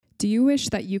Do you wish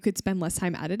that you could spend less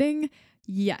time editing?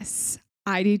 Yes,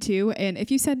 I do too. And if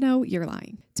you said no, you're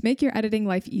lying. To make your editing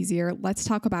life easier, let's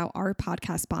talk about our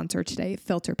podcast sponsor today,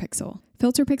 FilterPixel.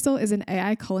 FilterPixel is an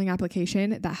AI culling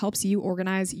application that helps you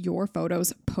organize your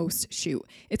photos post-shoot.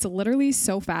 It's literally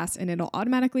so fast and it'll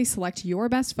automatically select your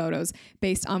best photos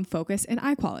based on focus and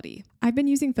eye quality. I've been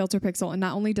using FilterPixel and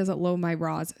not only does it load my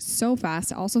RAWs so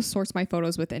fast, it also sorts my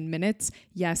photos within minutes.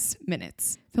 Yes,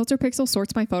 minutes. FilterPixel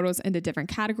sorts my photos into different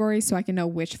categories so I can know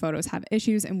which photos have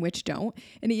issues and which don't.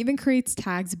 And it even creates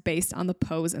tags based on the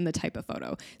pose and the type of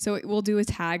photo. So it will do a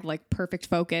tag like perfect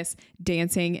focus,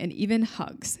 dancing, and even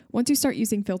hugs. Once you start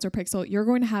using FilterPixel, you're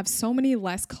going to have so many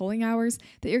less culling hours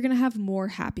that you're going to have more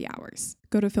happy hours.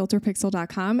 Go to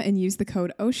filterpixel.com and use the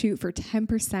code OSHOOT for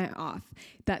 10% off.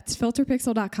 That's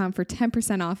filterpixel.com for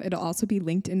 10% off. It'll also be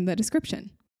linked in the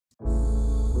description.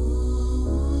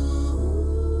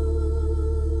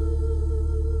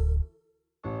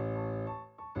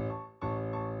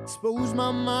 Expose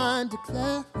my mind to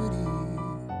clarity.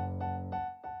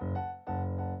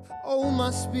 Oh,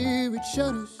 my spirit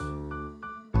shudders.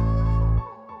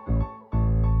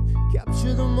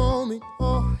 Capture the moment,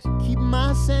 oh, to keep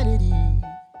my sanity.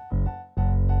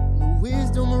 The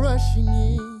wisdom rushing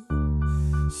in,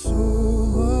 so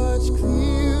much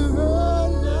clearer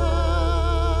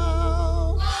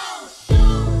now.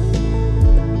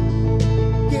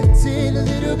 Getting a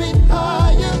little bit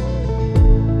higher.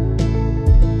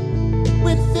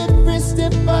 With every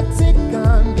step I take,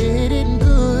 I'm getting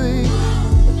good.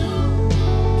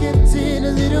 Getting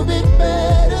a little bit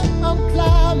better. I'm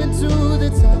climbing to the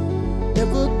top.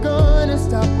 Never gonna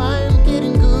stop. I'm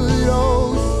getting good.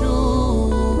 Oh,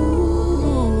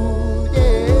 shoot.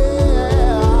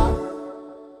 Yeah.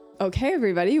 Okay,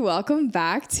 everybody, welcome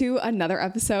back to another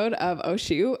episode of Oh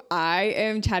Shoot. I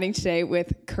am chatting today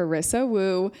with Carissa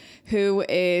Wu, who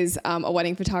is a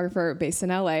wedding photographer based in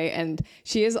LA, and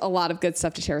she has a lot of good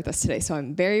stuff to share with us today. So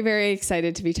I'm very, very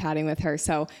excited to be chatting with her.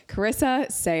 So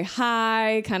Carissa, say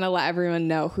hi, kind of let everyone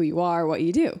know who you are, what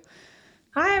you do.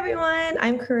 Hi, everyone.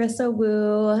 I'm Carissa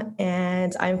Wu,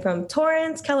 and I'm from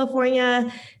Torrance, California.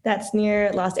 That's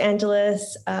near Los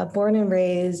Angeles, born and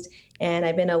raised. And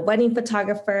I've been a wedding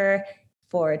photographer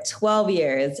for 12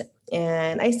 years.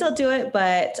 And I still do it,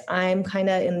 but I'm kind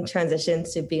of in transition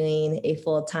to being a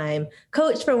full-time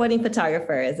coach for wedding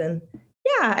photographers. And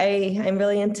yeah, I'm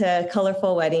really into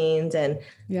colorful weddings and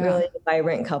really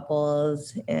vibrant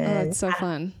couples. And that's so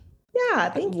fun. Yeah,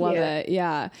 thank you. Love it.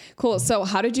 Yeah. Cool. So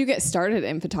how did you get started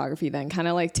in photography then? Kind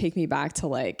of like take me back to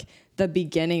like the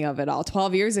beginning of it all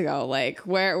 12 years ago. Like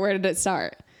where did it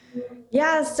start?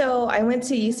 Yeah, so I went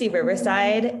to UC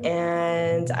Riverside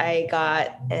and I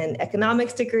got an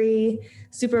economics degree,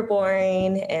 super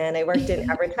boring. And I worked in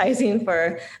advertising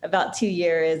for about 2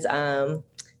 years.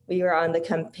 We were on the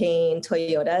campaign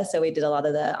Toyota. So we did a lot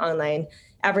of the online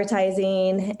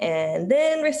advertising, and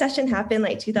then recession happened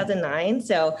like 2009.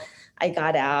 So I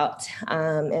got out,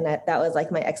 and that was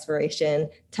like my exploration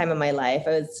time of my life.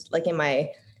 I was like in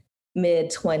my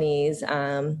mid 20s.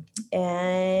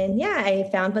 And yeah, I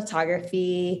found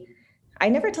photography. I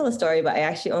never tell the story, but I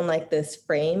actually own like this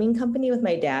framing company with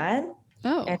my dad.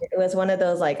 Oh. And it was one of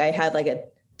those, like I had like a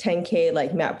 10K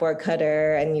like mat board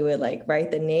cutter, and you would like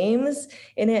write the names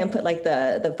in it and put like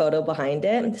the photo behind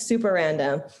it. Super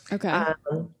random. Okay.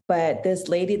 But this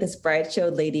bride show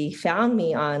lady found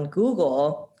me on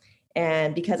Google.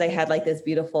 And because I had like this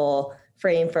beautiful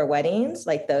frame for weddings,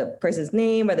 like the person's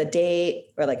name or the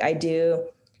date, or like I do.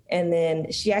 And then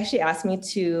she actually asked me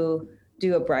to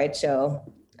do a bride show.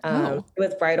 It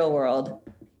was Bridal World.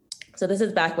 So this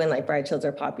is back when like bride shows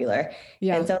are popular.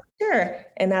 Yeah. And so sure.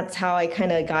 And that's how I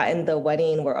kind of got in the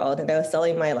wedding world. And I was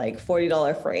selling my like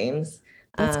 $40 frames.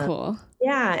 That's cool.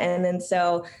 Yeah. And then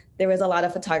so there was a lot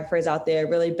of photographers out there,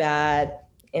 really bad.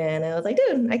 And I was like,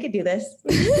 dude, I could do this.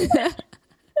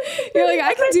 You're like,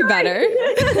 I can do better.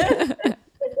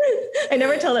 I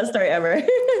never tell that story ever.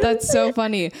 That's so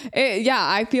funny.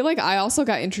 I feel like I also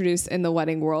got introduced in the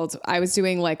wedding world. I was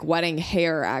doing like wedding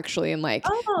hair actually, and like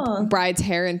bride's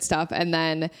hair and stuff. And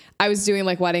then I was doing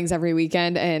like weddings every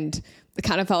weekend, and it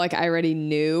kind of felt like I already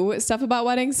knew stuff about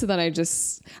weddings. So then I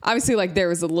just, obviously like there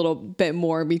was a little bit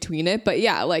more between it, but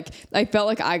yeah, like I felt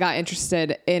like I got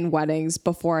interested in weddings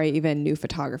before I even knew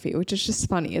photography, which is just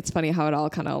funny. It's funny how it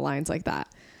all kind of aligns like that.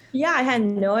 Yeah, I had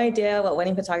no idea what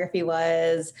wedding photography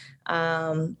was.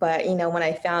 But, you know, when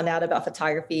I found out about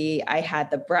photography, I had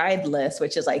the bride list,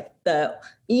 which is like the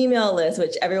email list,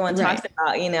 which everyone talks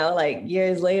about, you know, like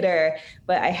years later.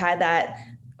 But I had that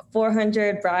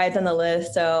 400 brides on the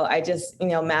list. So I just,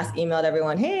 mass emailed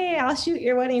everyone, hey, I'll shoot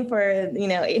your wedding for,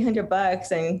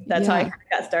 $800. And that's how I kind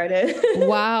of got started.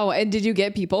 Wow. And did you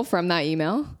get people from that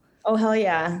email? Oh, hell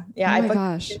yeah. Yeah. Oh my I booked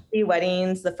gosh. 50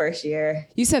 weddings the first year.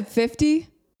 You said 50?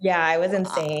 Yeah, I was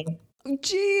insane.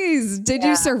 Jeez. Did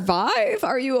you survive?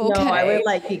 Are you okay? No, I would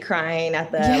like be crying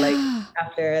at the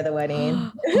after the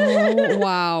wedding. Oh,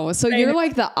 wow. So you're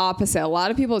like the opposite. A lot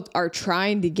of people are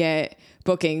trying to get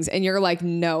bookings and you're like,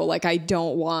 no, like I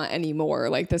don't want any more.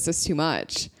 Like this is too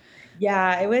much.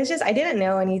 Yeah, it was just, I didn't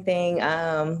know anything.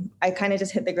 I kind of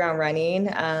just hit the ground running.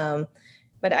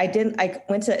 But I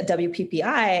went to WPPI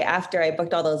after I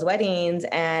booked all those weddings,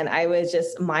 and I was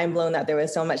just mind blown that there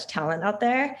was so much talent out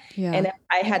there. Yeah. And if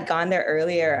I had gone there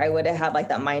earlier, I would have had like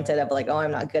that mindset of like, oh, I'm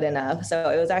not good enough.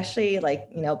 So it was actually like,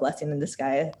 blessing in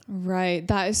disguise. Right.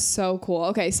 That is so cool.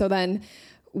 Okay. So then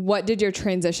what did your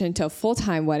transition to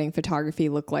full-time wedding photography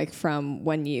look like from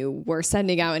when you were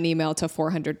sending out an email to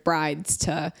 400 brides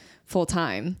to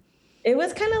full-time? It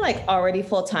was kind of like already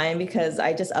full time because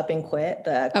I just up and quit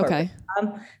the corporate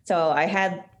job. So I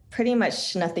had pretty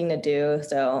much nothing to do.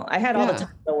 So I had all the time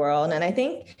in the world. And I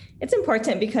think it's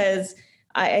important because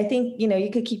I think,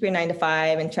 you could keep your 9 to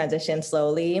 5 and transition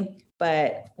slowly,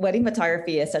 but wedding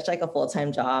photography is such like a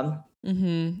full-time job.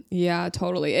 Mm-hmm. Yeah,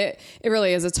 totally. It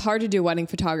really is. It's hard to do wedding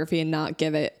photography and not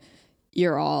give it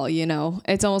your all,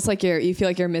 It's almost like you feel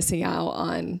like you're missing out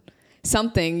on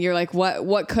something. You're like,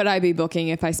 what could I be booking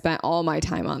if I spent all my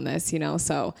time on this,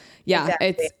 So yeah,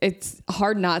 exactly. It's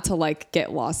hard not to like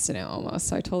get lost in it almost.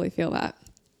 So I totally feel that.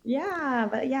 Yeah.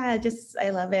 But yeah, I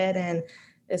love it. And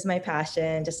it's my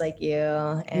passion, just like you.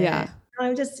 And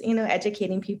I'm just,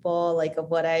 educating people like of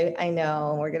what I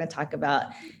know. We're going to talk about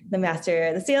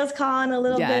the sales call in a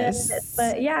little bit,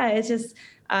 but yeah, it's just,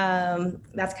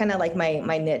 that's kind of like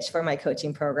my niche for my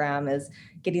coaching program is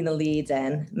getting the leads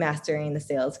and mastering the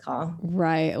sales call.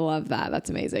 Right. Love that.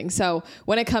 That's amazing. So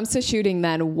when it comes to shooting,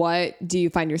 then what do you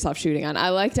find yourself shooting on? I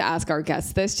like to ask our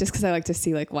guests this just because I like to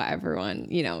see like what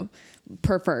everyone,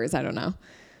 prefers. I don't know.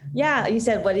 Yeah. You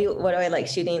said, what do I like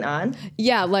shooting on?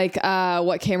 Yeah. Like,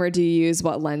 what camera do you use?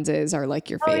 What lenses are like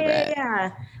your favorite?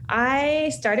 Yeah. I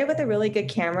started with a really good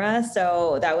camera.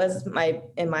 So that was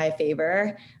in my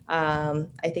favor. I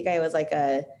think I was like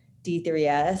a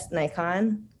D3S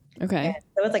Nikon. Okay. And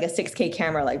it was like a 6K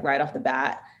camera, like right off the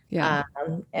bat. Yeah.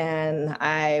 And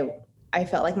I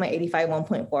felt like my 85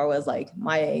 1.4 was like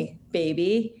my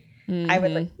baby. Mm-hmm. I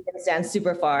would like stand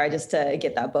super far just to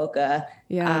get that bokeh.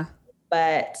 Yeah.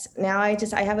 But now I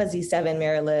have a Z7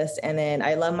 mirrorless, and then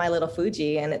I love my little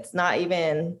Fuji, and it's not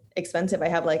even expensive. I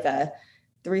have like a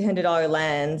 $300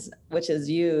 lens, which is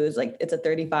used, like it's a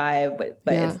 35, but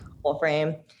it's full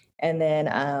frame. And then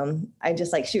I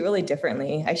just like shoot really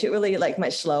differently. I shoot really like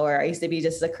much slower. I used to be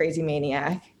just a crazy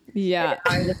maniac. Yeah.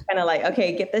 I'm just kind of like,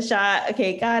 okay, get the shot.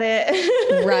 Okay, got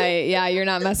it. Right. Yeah. You're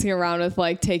not messing around with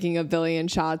like taking a billion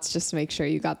shots just to make sure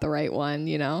you got the right one.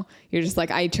 You're just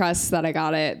like, I trust that I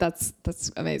got it. That's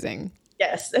amazing.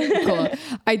 Yes. Cool.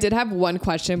 I did have one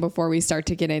question before we start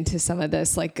to get into some of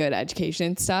this like good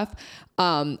education stuff.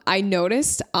 I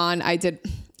noticed I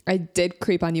did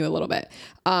creep on you a little bit.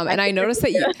 And I noticed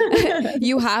that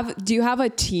do you have a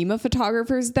team of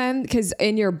photographers then? Because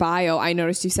in your bio, I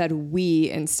noticed you said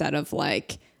we instead of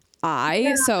like I.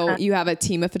 Yeah. So you have a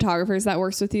team of photographers that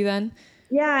works with you then?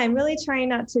 Yeah, I'm really trying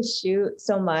not to shoot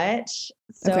so much.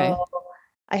 So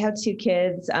I have 2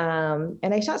 kids, and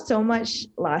I shot so much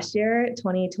last year,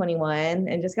 2021,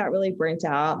 and just got really burnt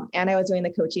out. And I was doing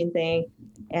the coaching thing,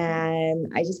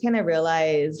 and I just kind of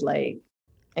realized like,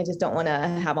 I just don't want to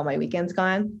have all my weekends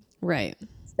gone. Right.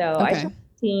 So I shot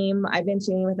a team. I've been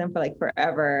shooting with them for like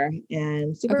forever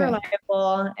and super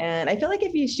reliable. And I feel like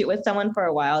if you shoot with someone for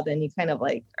a while, then you kind of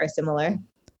like are similar.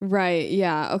 Right.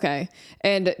 Yeah. Okay.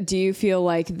 And do you feel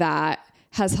like that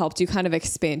has helped you kind of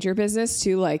expand your business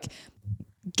to like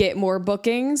get more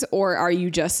bookings, or are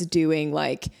you just doing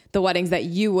like the weddings that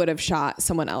you would have shot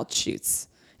someone else shoots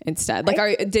instead?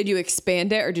 Like, did you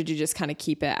expand it, or did you just kind of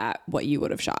keep it at what you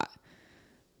would have shot?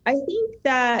 I think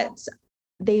that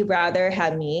they rather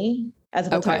have me as a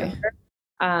photographer.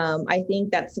 I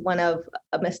think that's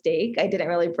a mistake. I didn't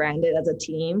really brand it as a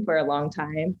team for a long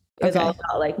time. It was all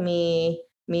about like me,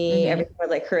 everything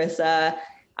was like Carissa.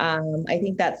 I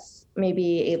think that's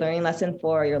maybe a learning lesson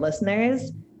for your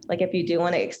listeners. Like if you do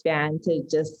want to expand, to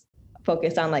just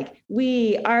focus on like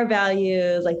our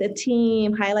values, like the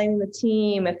team, highlighting the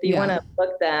team if you want to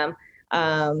book them.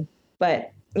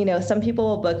 But some people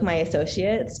will book my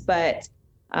associates, but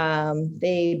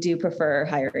they do prefer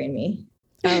hiring me.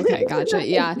 Okay, gotcha.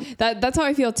 Yeah, that's how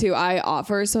I feel too. I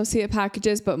offer associate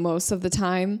packages, but most of the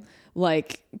time,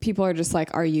 like people are just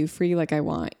like, are you free? Like, I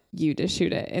want you to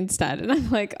shoot it instead. And I'm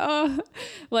like, oh,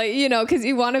 like, you know, cause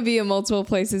you want to be in multiple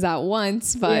places at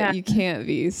once, but you can't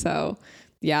be. So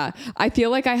yeah, I feel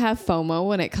like I have FOMO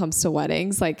when it comes to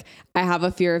weddings. Like I have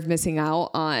a fear of missing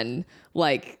out on,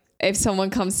 like, if someone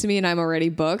comes to me and I'm already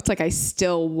booked, like I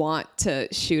still want to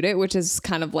shoot it, which is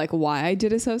kind of like why I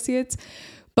did associates.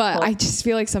 But I just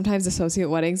feel like sometimes associate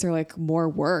weddings are like more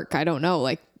work. I don't know.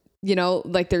 Like, you know,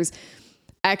 like there's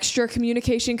extra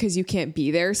communication because you can't be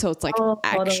there. So it's like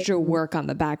extra work on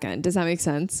the back end. Does that make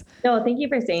sense? No, thank you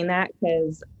for saying that,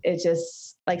 because it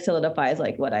just like solidifies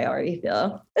like what I already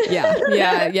feel. Yeah.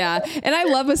 And I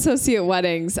love associate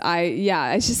weddings.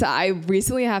 It's just, I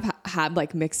recently have had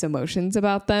like mixed emotions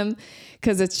about them,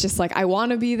 because it's just like, I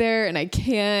want to be there and I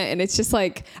can't. And it's just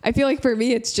like, I feel like for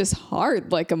me, it's just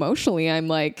hard. Like emotionally, I'm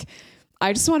like,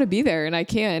 I just want to be there and I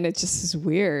can't. It just is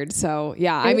weird. So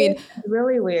yeah, I mean, it's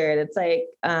really weird. It's like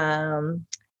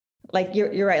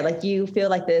you're right. Like you feel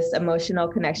like this emotional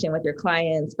connection with your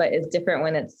clients, but it's different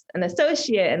when it's an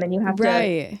associate, and then you have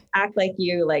to act like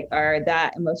you like are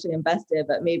that emotionally invested,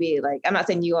 but maybe like, I'm not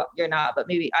saying you're not, but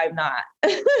maybe I'm not.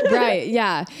 Right.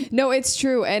 Yeah. No, it's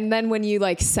true. And then when you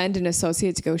like send an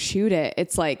associate to go shoot it,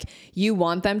 it's like you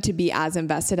want them to be as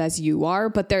invested as you are,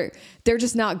 but they're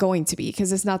just not going to be,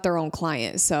 because it's not their own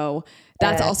client. So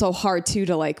that's also hard too,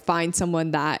 to like find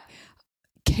someone that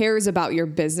cares about your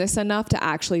business enough to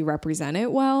actually represent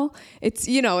it well. It's,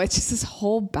 you know, it's just this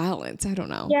whole balance. I don't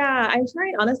know. Yeah, I'm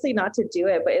trying honestly not to do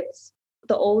it, but it's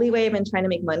the only way I've been trying to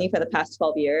make money for the past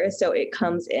 12 years. So it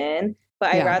comes in,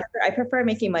 but I prefer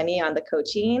making money on the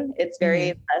coaching. It's very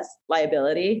less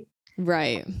liability.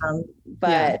 Right.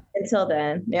 But until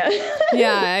then,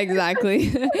 yeah,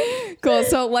 exactly. Cool.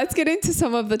 So let's get into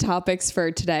some of the topics for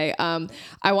today.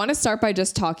 I want to start by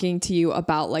just talking to you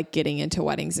about like getting into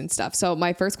weddings and stuff. So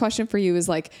my first question for you is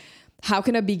like, how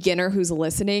can a beginner who's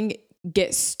listening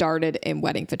get started in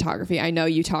wedding photography? I know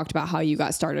you talked about how you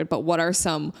got started, but what are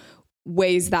some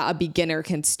ways that a beginner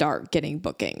can start getting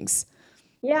bookings?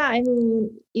 Yeah, I mean,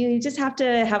 you just have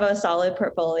to have a solid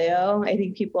portfolio. I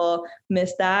think people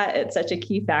miss that. It's such a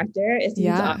key factor. It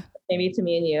seems awesome, maybe to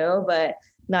me and you, but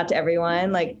not to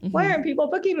everyone. Like, why aren't people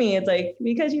booking me? It's like,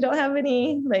 because you don't have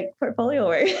any like portfolio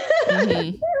work.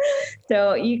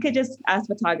 So you could just ask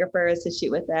photographers to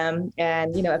shoot with them.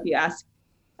 And, you know, if you ask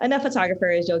enough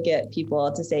photographers, you'll get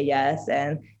people to say yes.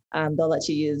 And they'll let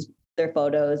you use their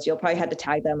photos. You'll probably have to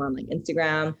tag them on like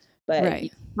Instagram, but you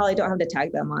probably don't have to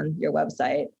tag them on your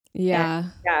website. Yeah.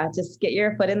 And just get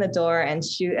your foot in the door and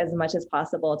shoot as much as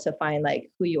possible to find like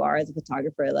who you are as a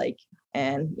photographer, like,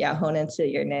 and hone into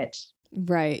your niche.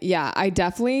 Right. Yeah. I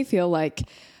definitely feel like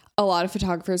a lot of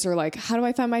photographers are like, how do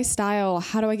I find my style?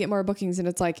 How do I get more bookings? And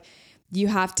it's like, you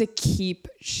have to keep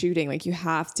shooting. Like you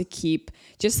have to keep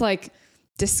just like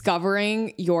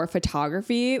discovering your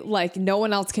photography. Like no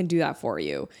one else can do that for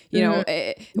you. You know,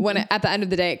 at the end of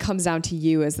the day, it comes down to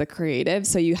you as the creative.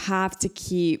 So you have to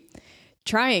keep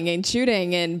trying and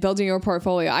shooting and building your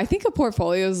portfolio. I think a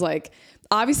portfolio is like,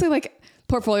 obviously like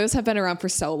portfolios have been around for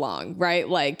so long, right?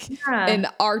 Like in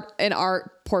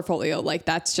art portfolio, like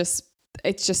it's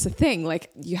just a thing.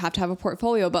 Like you have to have a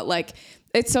portfolio, but like,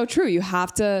 it's so true. You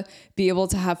have to be able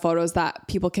to have photos that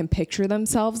people can picture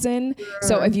themselves in.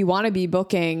 So if you want to be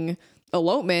booking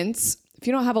elopements, if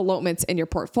you don't have elopements in your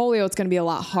portfolio, it's going to be a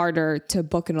lot harder to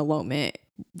book an elopement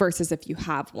versus if you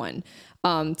have one.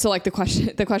 So like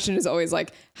the question is always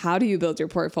like, how do you build your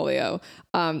portfolio?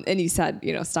 And you said,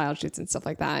 you know, style shoots and stuff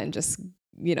like that, and just,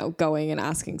 you know, going and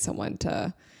asking someone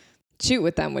to shoot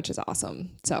with them, which is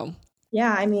awesome. So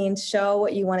yeah, I mean, show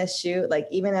what you want to shoot. Like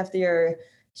even if your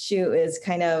shoot is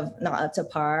kind of not up to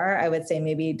par, I would say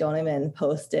maybe don't even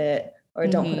post it or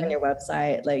don't put it on your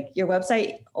website. Like your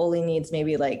website only needs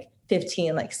maybe like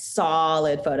 15 like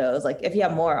solid photos. Like if you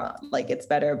have more, like it's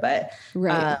better, but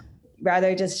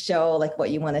rather just show like what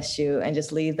you want to shoot and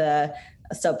just leave the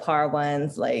subpar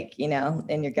ones, like, you know,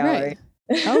 in your gallery.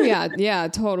 Oh yeah. Yeah,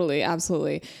 totally.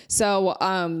 Absolutely. So,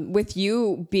 with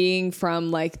you being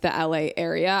from like the LA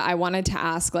area, I wanted to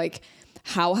ask, like,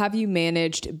 how have you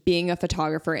managed being a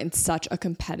photographer in such a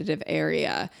competitive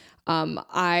area?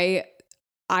 I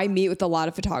meet with a lot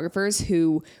of photographers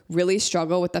who really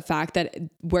struggle with the fact that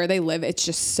where they live, it's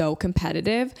just so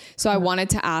competitive. So I wanted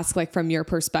to ask, like, from your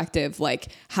perspective, like,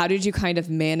 how did you kind of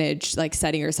manage like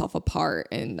setting yourself apart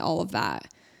and all of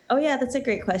that? Oh yeah, that's a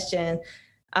great question.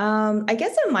 I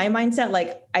guess in my mindset,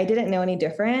 like I didn't know any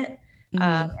different.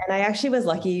 And I actually was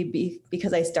lucky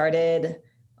because I started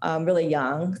really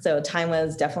young. So time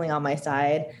was definitely on my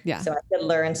side. Yeah. So I could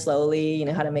learn slowly, you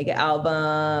know, how to make an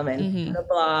album and how to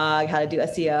blog, how to do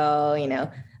SEO, you know,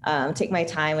 take my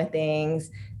time with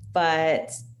things.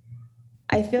 But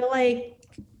I feel like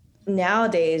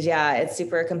nowadays, yeah, it's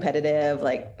super competitive.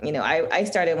 Like, you know, I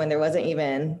started when there wasn't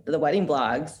even the wedding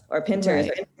blogs or Pinterest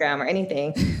or Instagram or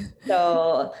anything.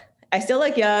 So I still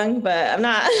look young, but I'm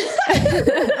not.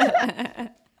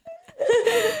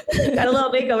 Got a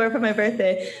little makeover for my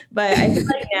birthday. But I feel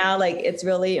like now, like, it's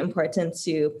really important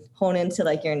to hone into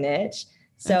like your niche.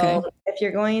 So if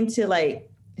you're going to like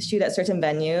shoot at certain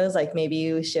venues, like maybe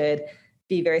you should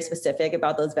be very specific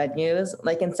about those venues.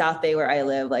 Like in South Bay where I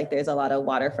live, like there's a lot of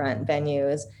waterfront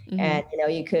venues, and you know,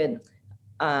 you could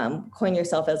coin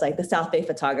yourself as like the South Bay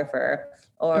photographer,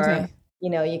 or you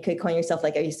know, you could coin yourself,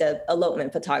 like you said,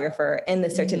 elopement photographer in the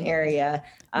certain area.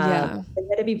 You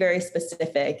got to be very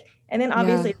specific. And then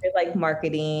obviously there's like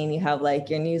marketing, you have like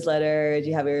your newsletters,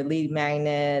 you have your lead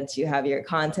magnets, you have your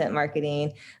content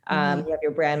marketing, you have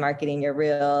your brand marketing, your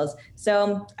reels.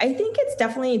 So I think it's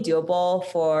definitely doable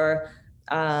for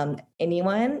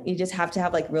anyone. You just have to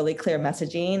have like really clear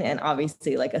messaging and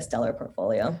obviously like a stellar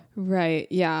portfolio. Right.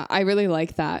 Yeah. I really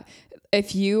like that.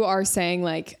 If you are saying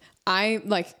like,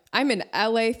 I'm an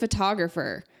LA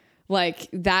photographer, like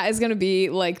that is going to be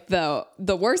like the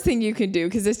worst thing you can do.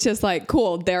 Cause it's just like,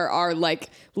 cool. There are like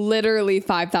literally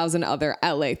 5,000 other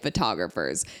LA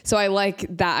photographers. So I like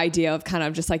that idea of kind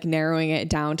of just like narrowing it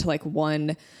down to like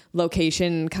one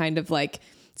location, kind of like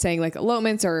saying like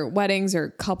elopements or weddings or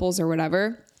couples or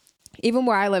whatever. Even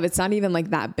where I live, it's not even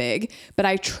like that big, but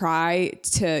I try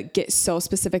to get so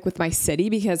specific with my city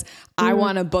because I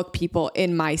want to book people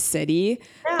in my city,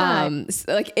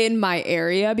 like in my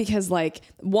area, because like,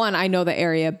 one, I know the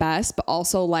area best, but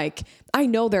also like, I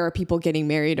know there are people getting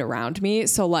married around me.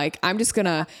 So like, I'm just going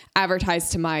to advertise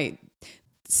to my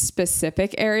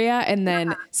specific area. And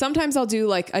then sometimes I'll do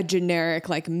like a generic,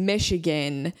 like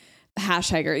Michigan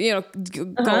hashtag, or, you know,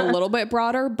 go a little bit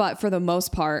broader, but for the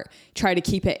most part, try to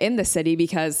keep it in the city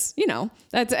because, you know,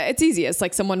 it's easiest.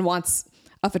 Like someone wants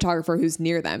a photographer who's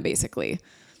near them basically.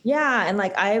 Yeah. And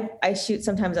like I shoot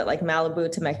sometimes at like Malibu,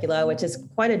 Temecula, which is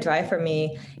quite a drive for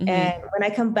me. And when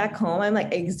I come back home, I'm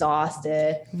like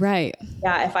exhausted. Right.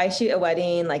 Yeah. If I shoot a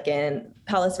wedding like in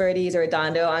Palos Verdes or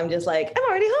Redondo, I'm just like, I'm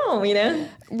already home, you know?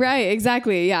 Right.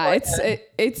 Exactly. Yeah.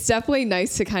 It's definitely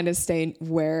nice to kind of stay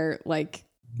where like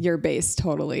you're based.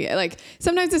 Totally. Like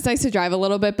sometimes it's nice to drive a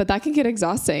little bit, but that can get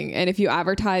exhausting. And if you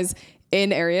advertise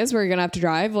in areas where you're going to have to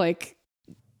drive, like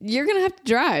you're going to have to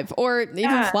drive or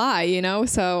even fly, you know?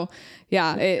 So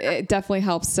yeah, it definitely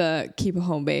helps to keep a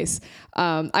home base.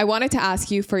 I wanted to ask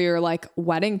you for your like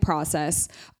wedding process,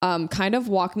 kind of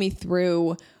walk me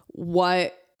through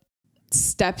what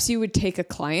steps you would take a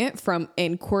client from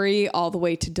inquiry all the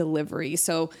way to delivery.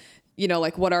 So, you know,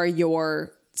 like what are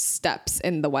your steps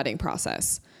in the wedding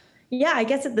process? Yeah, I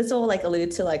guess this will like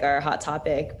allude to like our hot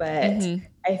topic, but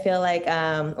I feel like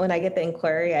when I get the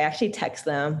inquiry, I actually text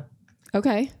them.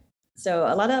 Okay. So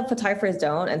a lot of photographers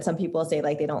don't, and some people say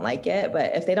like they don't like it,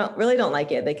 but if they don't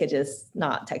like it, they could just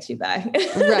not text you back.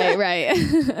 Right.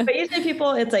 But usually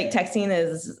people, it's like texting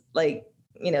is like,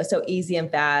 you know, so easy and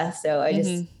fast. So I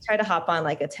just try to hop on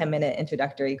like a 10-minute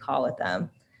introductory call with them.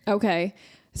 Okay.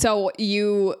 So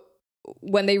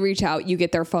when they reach out, you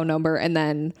get their phone number and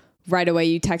then right away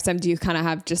you text them. Do you kind of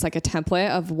have just like a template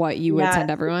of what you would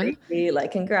send everyone?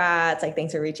 Like, congrats, like,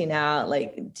 thanks for reaching out.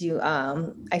 Like,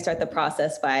 I start the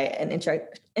process by an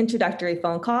introductory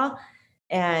phone call.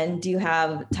 And do you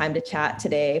have time to chat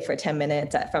today for 10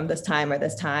 minutes from this time,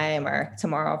 or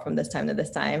tomorrow from this time to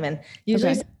this time? And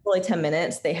usually it's only 10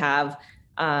 minutes. They have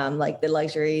like the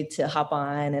luxury to hop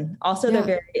on, and also they're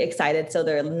very excited. So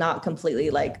they're not completely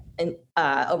like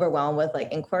overwhelmed with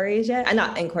like inquiries yet. And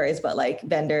not inquiries, but like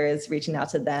vendors reaching out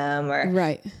to them, or,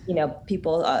 you know,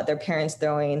 people, their parents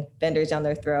throwing vendors down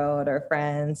their throat, or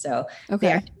friends. So they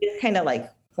actually kind of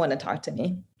like want to talk to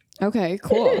me. Okay,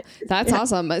 cool. That's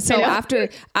awesome. So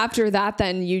after that,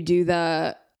 then you do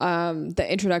the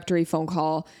introductory phone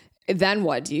call. Then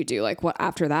what do you do? Like what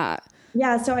after that?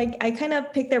 Yeah. So I kind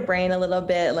of pick their brain a little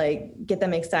bit, like get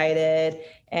them excited.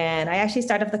 And I actually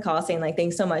start off the call saying like,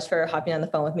 thanks so much for hopping on the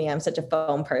phone with me. I'm such a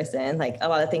phone person. Like a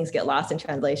lot of things get lost in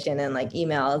translation and like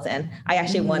emails. And I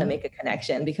actually want to make a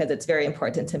connection because it's very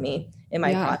important to me in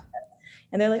my process.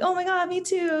 And they're like, oh my God, me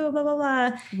too, blah, blah,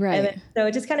 blah. Right. And then,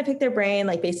 so just kind of pick their brain,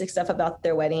 like basic stuff about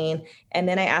their wedding. And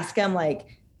then I ask them like,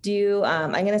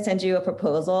 I'm going to send you a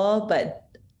proposal, but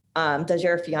does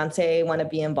your fiance want to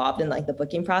be involved in like the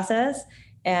booking process?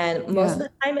 And most of the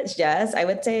time it's yes. I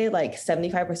would say like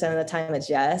 75% of the time it's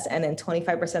yes. And then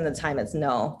 25% of the time it's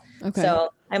no. Okay.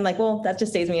 So I'm like, well, that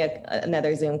just saves me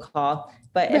another Zoom call.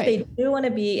 But if they do want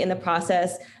to be in the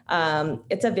process,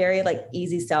 it's a very like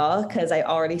easy sell because I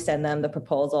already send them the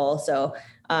proposal. So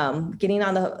getting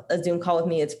on a Zoom call with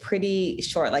me, it's pretty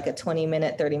short, like a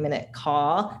 20-minute, 30-minute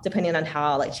call, depending on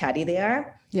how like chatty they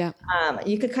are. Yeah.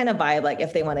 You could kind of vibe like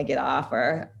if they want to get off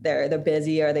or they're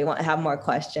busy or they want to have more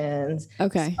questions.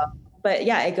 Okay. So, but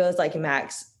yeah, it goes like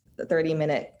max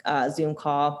 30-minute Zoom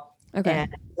call. Okay.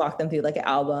 And walk them through like an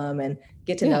album and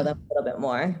get to know them a little bit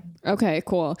more. Okay,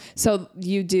 cool. So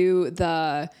you do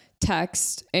the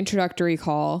text introductory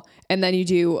call and then you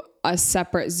do a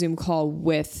separate Zoom call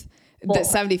with the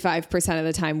 75% of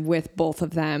the time with both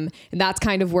of them. And that's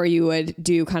kind of where you would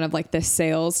do kind of like the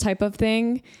sales type of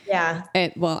thing. Yeah.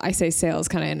 And well, I say sales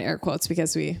kind of in air quotes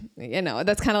because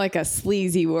that's kind of like a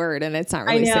sleazy word and it's not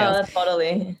really sales.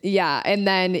 Totally. Yeah. And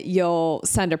then you'll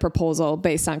send a proposal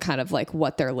based on kind of like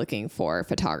what they're looking for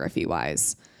photography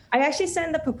wise. I actually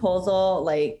send the proposal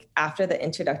like after the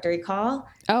introductory call.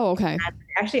 Oh, okay. I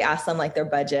actually ask them like their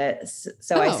budget.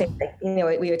 So I say, like,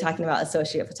 we were talking about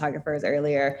associate photographers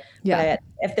earlier. Yeah. But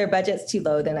if their budget's too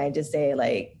low, then I just say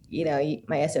like,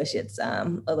 my associate's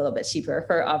a little bit cheaper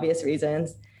for obvious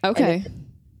reasons. Okay.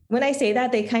 When I say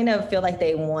that, they kind of feel like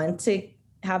they want to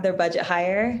have their budget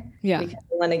higher. Yeah. Because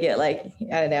they want to get like,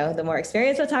 I don't know, the more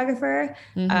experienced photographer,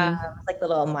 like the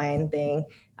little mind thing.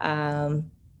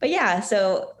 But yeah,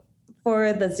 so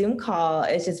for the Zoom call,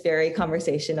 it's just very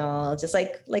conversational, just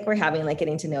like we're having, like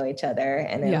getting to know each other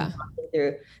and then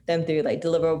talking through like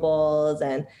deliverables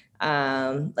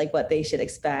and like what they should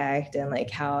expect and like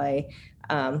how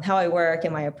I work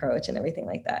and my approach and everything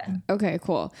like that. Okay,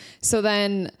 cool. So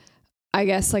then I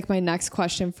guess like my next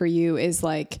question for you is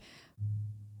like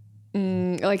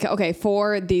okay,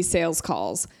 for these sales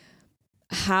calls,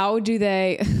 how do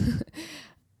they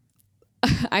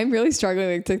I'm really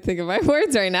struggling to think of my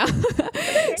words right now.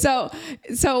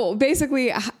 So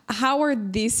basically, how are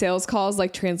these sales calls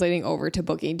like translating over to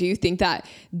booking? Do you think that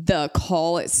the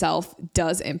call itself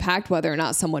does impact whether or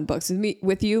not someone books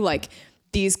with you? Like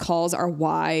these calls are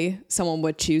why someone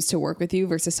would choose to work with you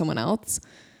versus someone else?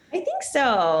 I think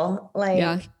so.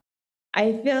 Like,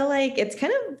 I feel like it's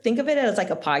kind of, think of it as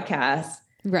like a podcast.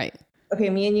 Right. Okay,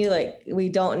 me and you, like, we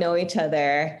don't know each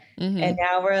other. And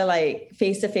now we're like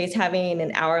face to face having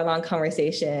an hour-long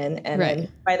conversation. And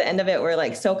then by the end of it, we're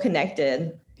like so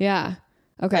connected. Yeah.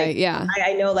 Okay. Like, yeah.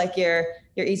 I know like you're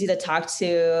easy to talk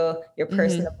to, you're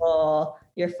personable,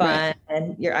 you're fun,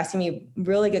 and you're asking me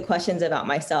really good questions about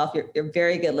myself. You're a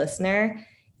very good listener.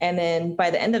 And then by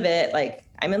the end of it, like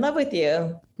I'm in love with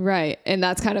you. Right. And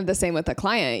that's kind of the same with the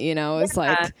client, it's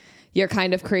like you're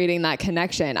kind of creating that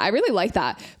connection. I really like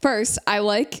that. First, I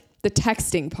like the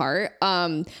texting part.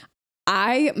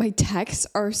 My texts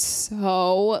are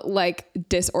so like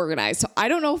disorganized. So I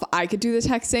don't know if I could do the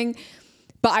texting,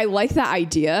 but I like that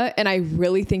idea. And I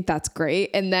really think that's great.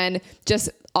 And then just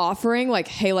offering like,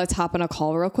 hey, let's hop on a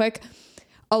call real quick.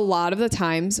 A lot of the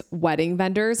times wedding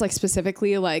vendors, like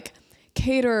specifically like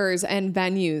caterers and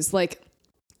venues, like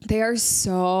they are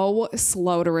so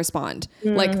slow to respond.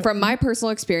 Like from my personal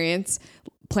experience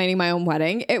planning my own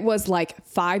wedding, it was like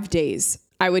 5 days.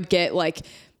 I would get like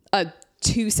a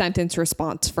 2-sentence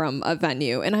response from a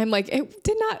venue. And I'm like, it's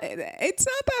not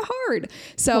that hard.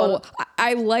 So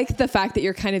I like the fact that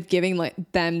you're kind of giving like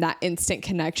them that instant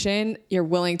connection. You're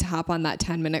willing to hop on that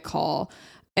 10-minute call.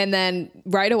 And then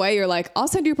right away you're like, I'll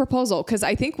send you a proposal. Cause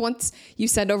I think once you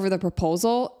send over the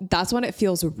proposal, that's when it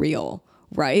feels real.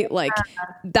 Right? Like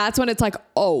that's when it's like,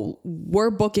 oh,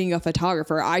 we're booking a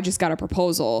photographer. I just got a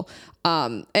proposal.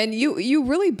 And you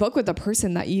really book with the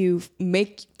person that you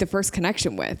make the first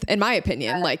connection with, in my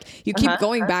opinion. Like you keep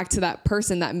going back to that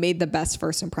person that made the best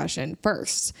first impression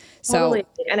first. So, totally.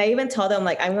 And I even tell them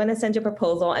like, I'm going to send you a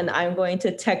proposal and I'm going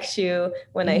to text you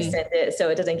when I send it so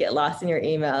it doesn't get lost in your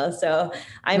email. So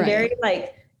I'm very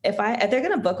like, if they're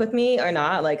going to book with me or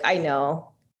not, like I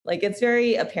know, like it's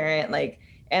very apparent, like.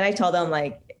 And I told them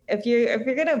like, if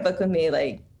you're gonna book with me,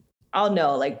 like I'll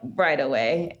know like right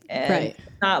away, and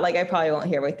not like I probably won't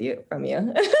hear from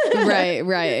you. Right,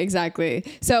 exactly.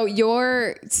 So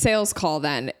your sales call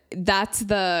then, that's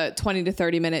the 20 to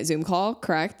 30 minute Zoom call,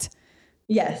 correct?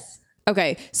 Yes.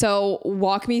 Okay, so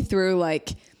walk me through like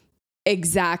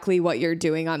exactly what you're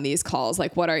doing on these calls.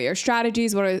 Like what are your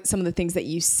strategies? What are some of the things that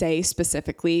you say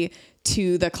specifically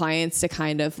to the clients to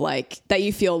kind of like that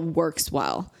you feel works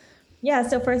well? Yeah.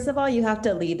 So first of all, you have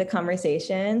to lead the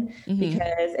conversation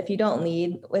because if you don't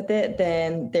lead with it,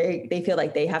 then they feel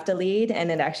like they have to lead and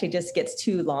it actually just gets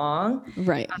too long.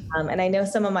 Right. And I know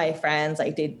some of my friends,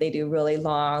 like they do really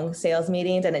long sales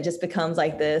meetings and it just becomes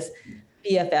like this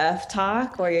BFF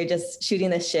talk where you're just shooting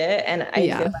the shit. And I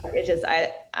feel like it's just,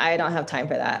 I don't have time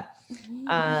for that.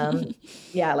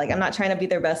 Yeah, like I'm not trying to be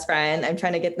their best friend. I'm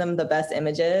trying to get them the best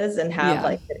images and have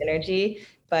like good energy,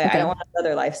 but I don't want to know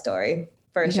their life story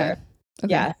for sure.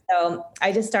 Okay. Yeah. So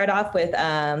I just start off with,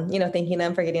 thanking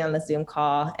them for getting on the Zoom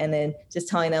call and then just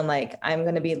telling them like, I'm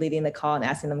going to be leading the call and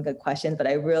asking them good questions, but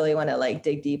I really want to like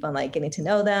dig deep on like getting to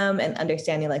know them and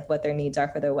understanding like what their needs are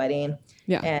for their wedding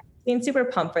and being super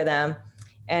pumped for them.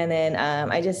 And then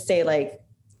I just say like,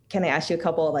 can I ask you a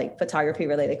couple of like photography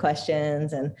related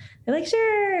questions? And they're like,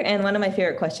 sure. And one of my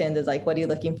favorite questions is like, what are you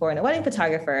looking for in a wedding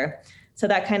photographer? So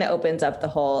that kind of opens up the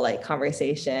whole like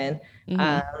conversation.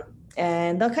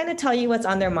 And they'll kind of tell you what's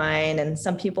on their mind. And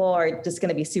some people are just going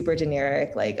to be super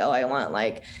generic, like, oh, I want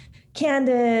like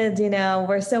candid,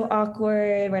 we're so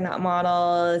awkward. We're not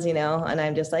models, and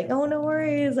I'm just like, oh, no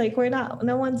worries. Like,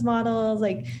 no one's models.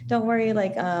 Like, don't worry.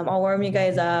 Like, I'll warm you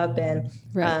guys up and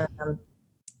blah,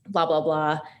 blah,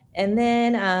 blah. And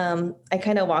then I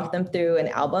kind of walk them through an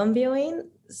album viewing.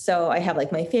 So I have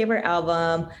like my favorite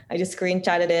album. I just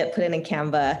screenshotted it, put it in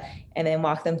Canva, and then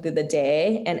walk them through the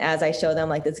day. And as I show them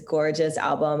like this gorgeous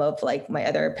album of like my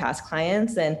other past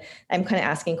clients, and I'm kind of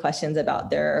asking questions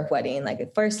about their wedding, like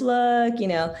at first look,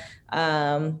 their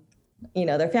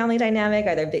family dynamic,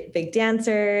 are they big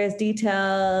dancers,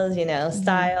 details,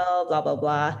 style, blah, blah,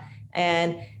 blah.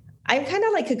 And I kind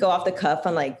of like could go off the cuff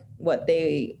on like what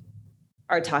they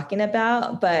are talking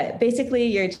about, but basically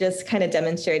you're just kind of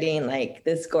demonstrating like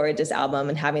this gorgeous album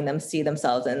and having them see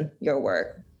themselves in your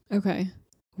work. Okay.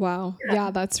 Wow. Yeah,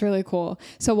 that's really cool.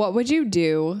 So what would you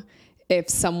do if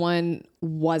someone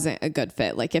wasn't a good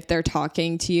fit? Like if they're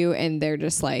talking to you and they're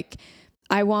just like,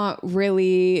 I want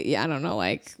really, I don't know,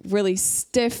 like really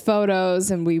stiff photos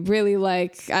and we really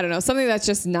like, I don't know, something that's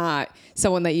just not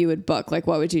someone that you would book. Like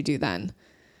what would you do then?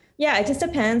 Yeah, it just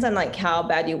depends on like how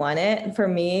bad you want it. For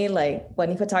me, like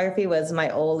wedding photography was my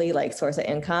only like source of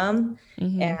income.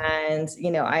 And,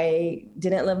 I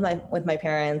didn't live with my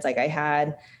parents. Like I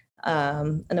had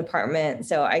an apartment.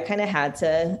 So I kind of had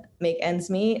to make ends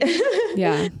meet.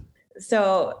 Yeah.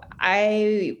 So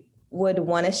I would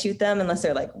want to shoot them unless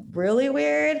they're like really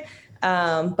weird.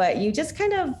 But you just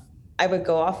I would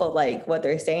go off of like what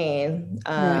they're saying.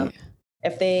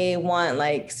 If they want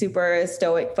like super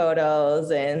stoic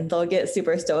photos, and they'll get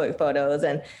super stoic photos.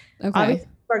 And obviously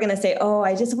we're going to say, oh,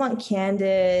 I just want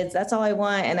candids. That's all I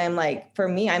want. And I'm like, for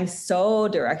me, I'm so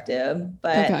directive,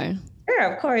 but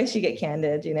sure, of course you get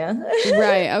candid,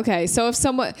 Right. Okay. So if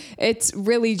it's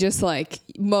really just like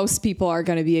most people are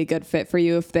going to be a good fit for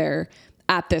you if they're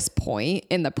at this point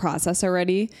in the process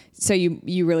already. So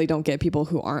you really don't get people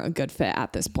who aren't a good fit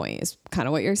at this point is kind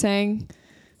of what you're saying.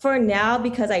 For now,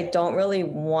 because I don't really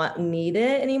need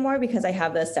it anymore because I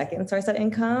have the second source of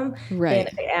income. Right.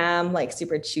 And I am like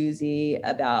super choosy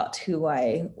about who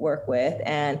I work with.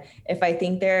 And if I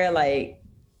think they're like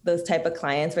those type of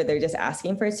clients where they're just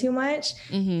asking for too much,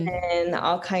 then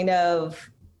I'll kind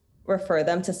of refer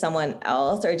them to someone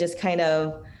else, or just kind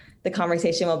of the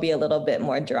conversation will be a little bit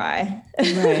more dry.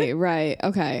 Right.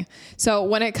 Okay. So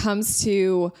when it comes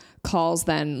to calls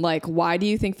then, like, why do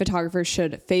you think photographers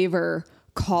should favor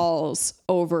calls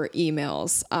over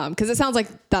emails? Because it sounds like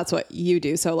that's what you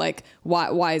do. So like,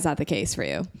 why is that the case for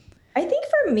you? I think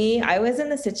for me, I was in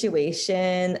the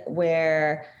situation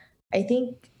where I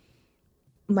think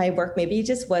my work maybe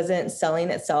just wasn't selling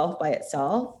itself by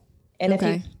itself. And if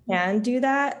you can do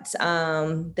that,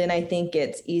 then I think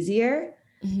it's easier.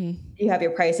 You have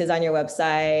your prices on your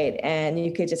website and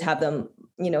you could just have them,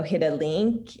 hit a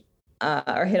link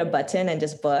or hit a button and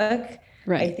just book.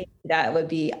 Right. I think that would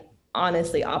be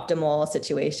honestly optimal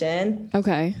situation.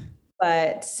 Okay.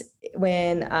 But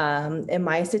when in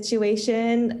my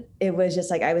situation, it was just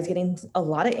like I was getting a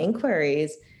lot of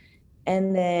inquiries,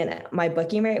 and then my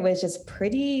booking rate was just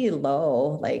pretty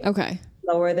low, like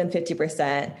lower than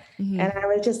 50%. And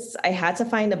I had to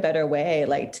find a better way,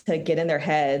 like to get in their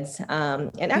heads.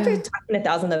 And after talking to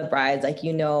thousands of brides, like,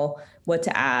 what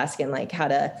to ask and like how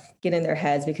to get in their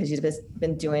heads because you've just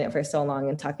been doing it for so long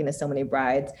and talking to so many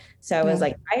brides. So I was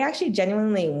like, I actually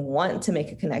genuinely want to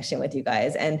make a connection with you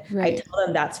guys. And I tell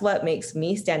them that's what makes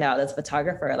me stand out as a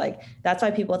photographer. Like, that's why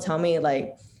people tell me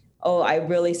like, oh, I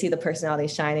really see the personality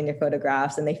shine in your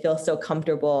photographs, and they feel so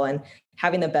comfortable and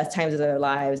having the best times of their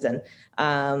lives. And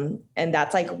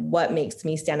that's like what makes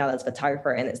me stand out as a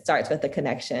photographer. And it starts with the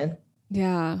connection.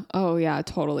 Yeah. Oh yeah,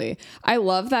 totally. I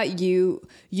love that you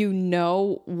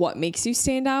know what makes you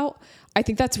stand out. I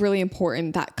think that's really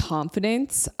important, that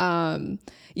confidence.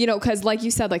 Cause like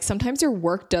you said, like sometimes your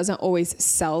work doesn't always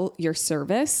sell your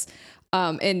service.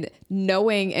 And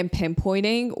knowing and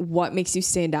pinpointing what makes you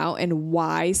stand out and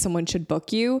why someone should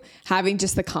book you, having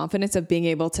just the confidence of being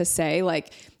able to say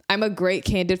like, I'm a great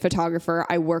candid photographer.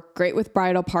 I work great with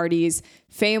bridal parties.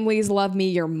 Families love me.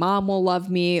 Your mom will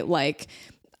love me. Like,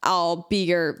 I'll be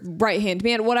your right hand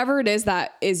man, whatever it is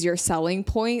that is your selling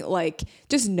point. Like,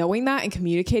 just knowing that and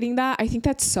communicating that, I think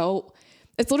that's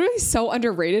it's literally so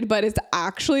underrated, but it's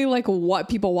actually like what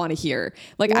people want to hear.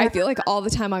 Like, I feel like all the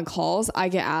time on calls, I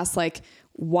get asked like,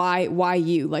 why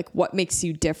you? Like, what makes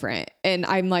you different? And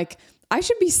I'm like, I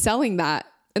should be selling that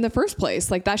in the first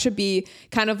place. Like, that should be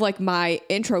kind of like my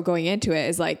intro going into it,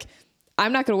 is like,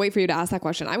 I'm not going to wait for you to ask that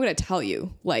question. I'm going to tell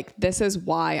you, like, this is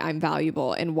why I'm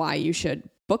valuable and why you should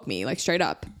book me, like, straight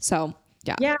up. So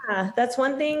yeah. Yeah. That's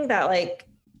one thing that, like,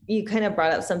 you kind of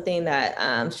brought up something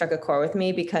that struck a chord with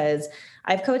me, because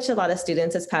I've coached a lot of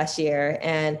students this past year.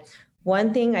 And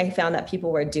one thing I found that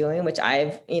people were doing, which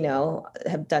I've,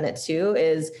 have done it too,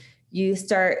 is you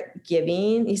start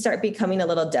becoming a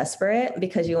little desperate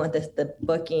because you want the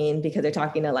booking, because they're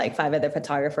talking to like 5 other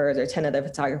photographers or 10 other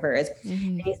photographers.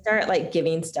 Mm-hmm. And you start like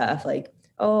giving stuff like,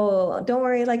 oh, don't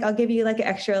worry, like I'll give you like an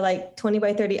extra like 20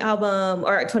 by 30 album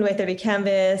or 20 by 30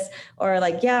 canvas, or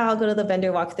like, yeah, I'll go to the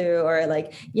vendor walkthrough, or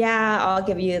like, yeah, I'll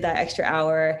give you that extra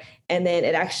hour. And then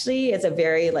it actually is a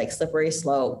very like slippery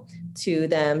slope to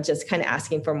them just kind of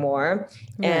asking for more.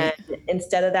 Right. And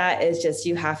instead of that, is just,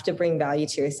 you have to bring value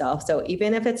to yourself. So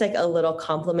even if it's like a little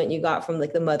compliment you got from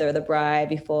like the mother of the bride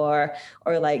before,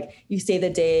 or like you saved the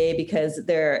day because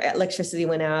their electricity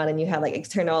went out and you had like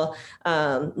external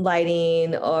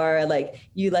lighting, or like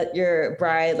you let your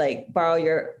bride like borrow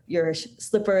your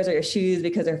slippers or your shoes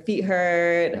because her feet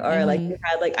hurt, or like you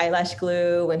had like eyelash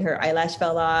glue when her eyelash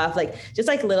fell off, like just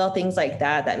like little things like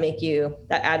that that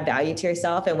add value to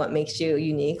yourself, and what makes you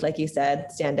unique, like you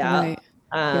said, stand out.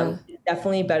 Right.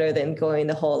 Definitely better than going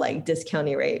the whole like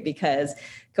discounting rate, because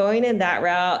going in that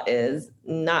route is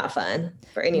not fun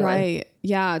for anyone. Right.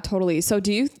 Yeah, totally. So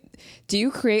do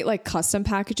you create like custom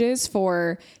packages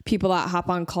for people that hop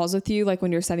on calls with you, like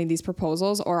when you're sending these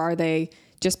proposals, or are they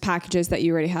just packages that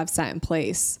you already have set in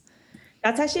place?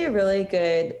 That's actually a really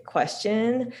good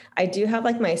question. I do have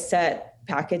like my set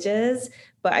packages,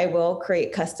 but I will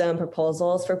create custom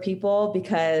proposals for people,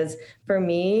 because for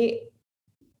me,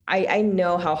 I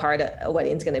know how hard a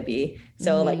wedding's going to be.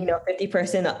 So like,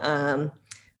 50-person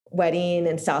wedding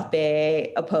in South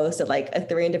Bay opposed to like a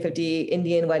 350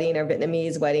 Indian wedding or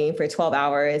Vietnamese wedding for 12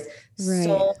 hours, right.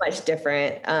 So much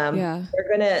different.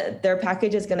 Their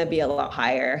package is going to be a lot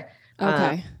higher.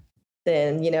 Okay.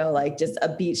 Than, like just a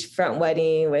beachfront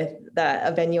wedding with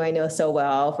a venue I know so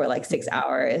well for like 6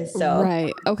 hours. So,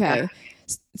 right. Okay. Yeah.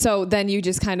 So then you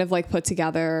just kind of like put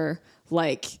together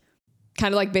like,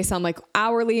 kind of like based on like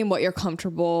hourly and what you're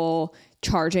comfortable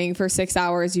charging for 6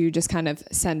 hours, you just kind of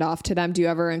send off to them. Do you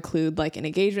ever include like an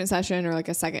engagement session or like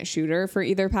a second shooter for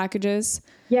either packages?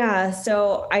 Yeah.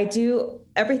 So I do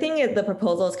everything. The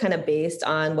proposal is kind of based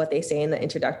on what they say in the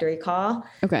introductory call.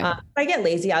 Okay. If I get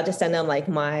lazy, I'll just send them like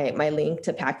my link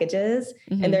to packages,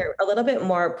 and they're a little bit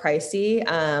more pricey.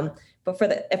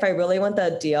 But if I really want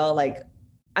the deal, like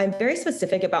I'm very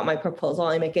specific about my proposal.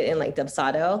 I make it in like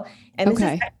Dubsado. And this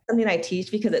is something I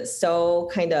teach because it's so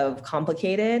kind of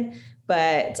complicated.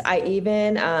 But I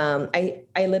even,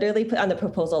 I literally put on the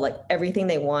proposal, like everything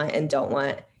they want and don't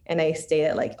want. And I state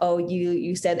it like, oh,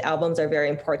 you said albums are very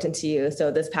important to you,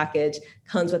 so this package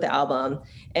comes with the album.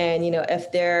 And, if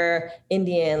they're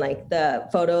Indian, like the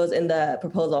photos in the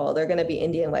proposal, they're going to be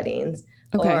Indian weddings.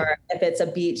 Okay. Or if it's a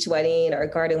beach wedding or a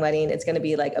garden wedding, it's going to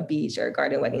be like a beach or a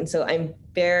garden wedding. So I'm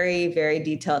very, very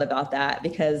detailed about that,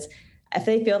 because if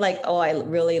they feel like, oh, I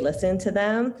really listen to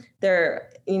them, they're,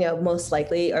 most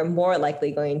likely or more likely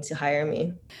going to hire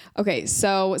me. Okay.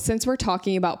 So since we're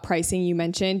talking about pricing, you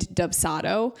mentioned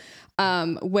Dubsado,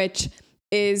 which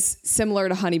is similar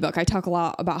to Honeybook. I talk a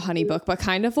lot about Honeybook, but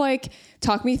kind of like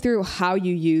talk me through how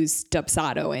you use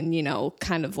Dubsado and,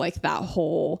 kind of like that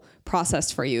whole process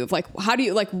for you of like, how do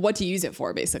you what do you use it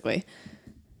for basically?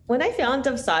 When I found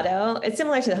Dubsado, it's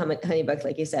similar to the Honeybook,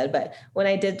 like you said, but when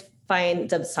I did find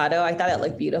Dubsado, I thought it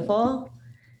looked beautiful.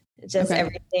 Just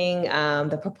everything,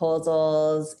 the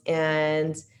proposals,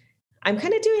 and I'm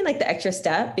kind of doing like the extra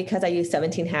step because I use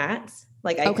 17 hats.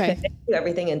 Like I could do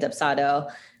everything in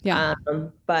Dubsado. Yeah.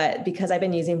 But because I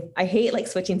hate like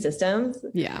switching systems.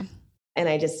 Yeah. And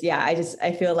I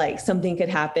feel like something could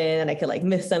happen and I could like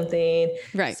miss something.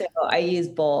 Right. So I use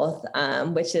both,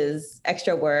 which is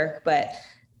extra work, but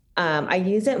I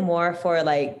use it more for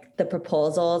like the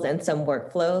proposals and some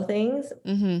workflow things.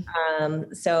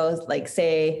 So like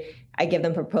say I give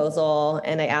them proposal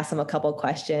and I ask them a couple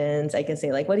questions. I can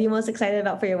say like, what are you most excited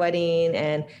about for your wedding?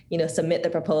 And, submit the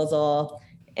proposal.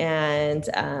 And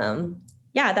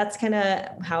that's kind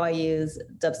of how I use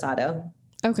Dubsado.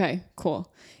 Okay,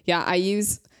 cool. Yeah,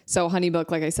 so HoneyBook,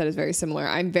 like I said, is very similar.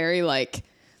 I'm very like,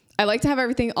 I like to have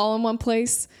everything all in one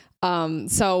place.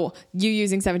 So you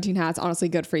using 17 Hats, honestly,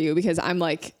 good for you, because I'm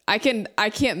like, I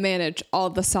can't manage all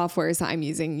the softwares that I'm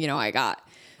using. You know, I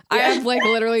have like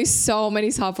literally so many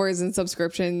softwares and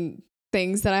subscription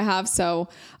things that I have. So,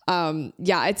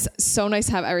 yeah, it's so nice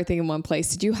to have everything in one place.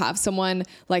 Did you have someone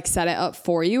like set it up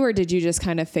for you, or did you just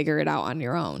kind of figure it out on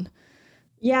your own?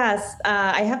 Yes,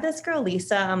 I have this girl,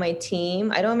 Lisa, on my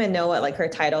team. I don't even know what like her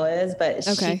title is, but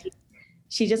Okay.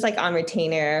 she just like on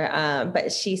retainer,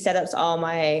 but she set up all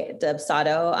my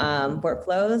Dubsado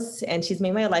workflows, and she's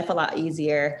made my life a lot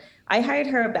easier. I hired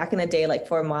her back in the day, like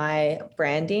for my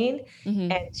branding,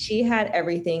 and she had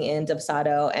everything in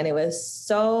Dubsado, and it was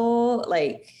so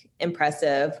like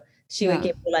impressive. She would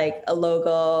give me like a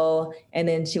logo, and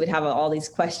then she would have all these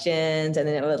questions, and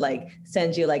then it would like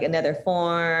send you like another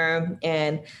form.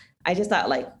 And I just thought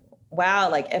like, wow,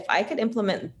 like if I could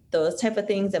implement those type of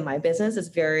things in my business, is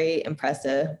very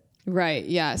impressive. Right.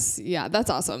 Yes. Yeah. That's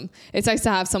awesome. It's nice to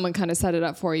have someone kind of set it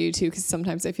up for you too, because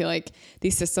sometimes I feel like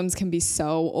these systems can be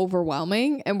so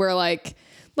overwhelming, and we're like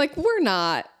we're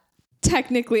not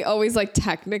technically always like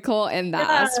technical in that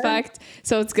aspect.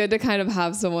 So it's good to kind of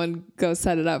have someone go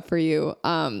set it up for you.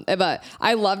 But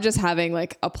I love just having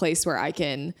like a place where I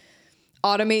can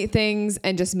automate things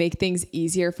and just make things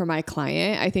easier for my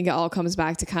client. I think it all comes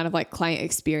back to kind of like client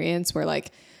experience, where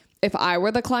like if I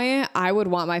were the client, I would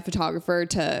want my photographer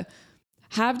to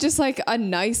have just like a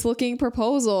nice looking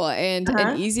proposal and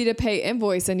an easy to pay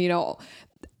invoice, and, you know,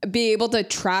 be able to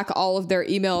track all of their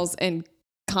emails and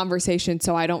conversation,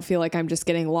 so I don't feel like I'm just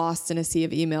getting lost in a sea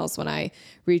of emails when I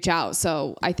reach out.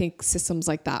 So I think systems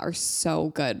like that are so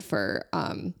good for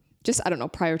just, I don't know,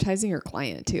 prioritizing your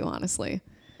client too, honestly.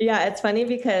 Yeah, it's funny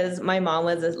because my mom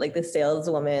was like the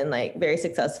saleswoman, like very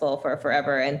successful for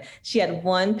forever. And she had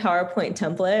one PowerPoint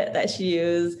template that she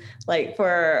used like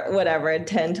for whatever,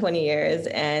 10, 20 years.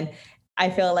 And I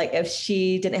feel like if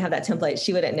she didn't have that template,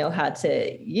 she wouldn't know how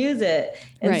to use it.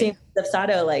 And same with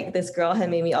Dubsado, like this girl had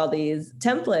made me all these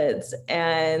templates.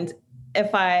 And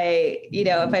if I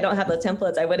don't have the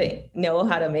templates, I wouldn't know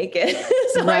how to make it.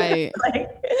 So I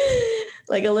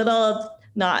like a little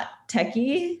not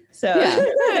techie. So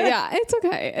yeah, it's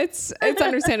okay. It's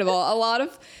understandable. A lot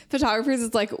of photographers,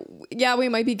 it's like, yeah, we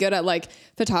might be good at like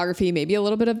photography, maybe a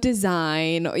little bit of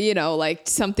design, you know, like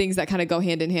some things that kind of go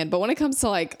hand in hand. But when it comes to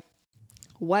like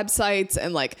websites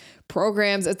and like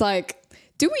programs, it's like,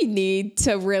 do we need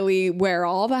to really wear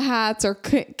all the hats, or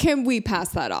can we pass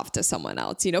that off to someone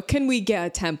else? You know, can we get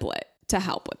a template to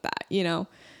help with that, you know?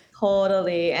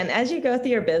 Totally. And as you go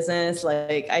through your business,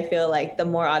 like I feel like the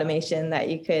more automation that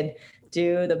you could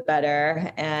do, the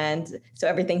better. And so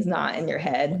everything's not in your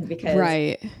head, because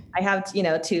I have,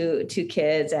 two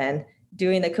kids and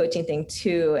doing the coaching thing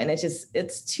too. And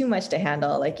it's too much to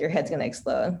handle. Like your head's going to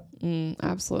explode.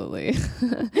 Absolutely.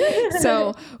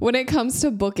 So when it comes to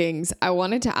bookings, I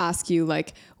wanted to ask you,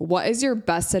 like, what is your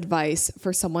best advice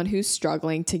for someone who's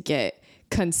struggling to get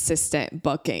consistent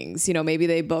bookings? You know, maybe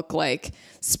they book like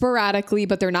sporadically,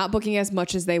 but they're not booking as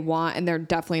much as they want, and they're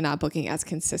definitely not booking as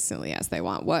consistently as they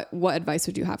want. What advice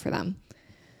would you have for them?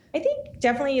 I think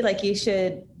definitely like you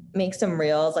should make some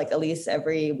reels like at least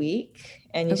every week,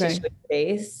 and you should show your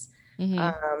face.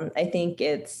 I think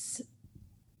it's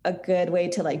a good way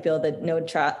to like build the no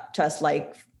trust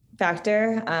like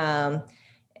factor.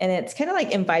 And it's kind of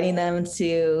like inviting them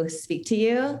to speak to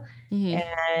you.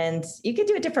 And you could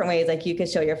do it different ways. Like you could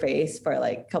show your face for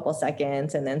like a couple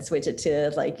seconds and then switch it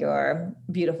to like your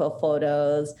beautiful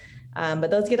photos.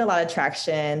 But those get a lot of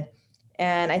traction.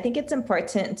 And I think it's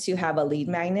important to have a lead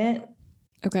magnet.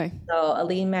 Okay. So a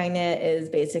lead magnet is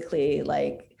basically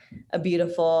like a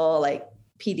beautiful like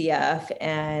PDF,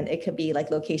 and it could be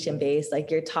like location based, like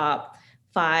your top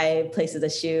 5 places to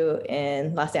shoot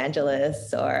in Los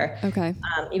Angeles, or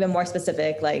even more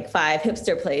specific, like 5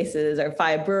 hipster places or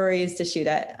 5 breweries to shoot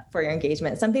at for your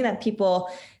engagement. Something that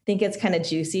people think it's kind of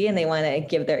juicy and they want to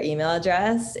give their email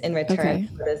address in return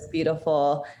for this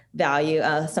beautiful value,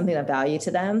 something of value to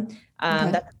them.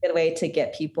 That's a good way to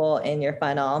get people in your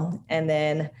funnel. And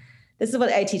then this is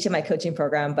what I teach in my coaching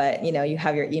program, but you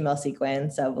have your email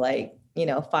sequence of like, 5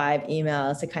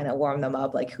 emails to kind of warm them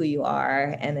up, like who you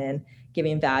are, and then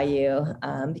giving value.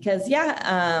 Because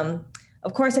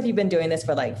of course, if you've been doing this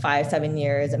for like 5-7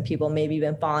 years and people maybe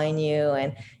been following you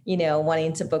and,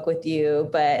 wanting to book with you,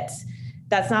 but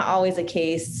that's not always the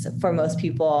case for most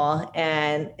people.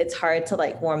 And it's hard to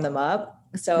like warm them up.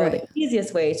 So Right. the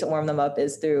easiest way to warm them up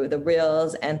is through the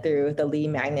reels and through the lead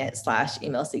magnet /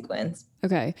 email sequence.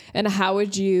 Okay. And how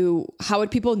would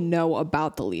people know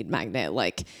about the lead magnet?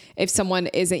 Like if someone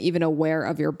isn't even aware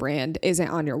of your brand, isn't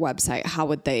on your website, how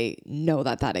would they know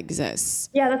that that exists?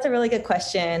 Yeah, that's a really good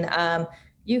question.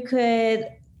 You could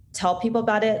tell people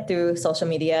about it through social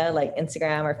media like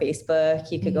Instagram or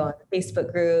Facebook. You could go on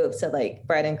Facebook groups, so like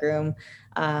bride and groom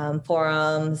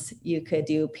forums. You could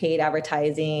do paid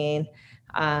advertising,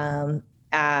 ads,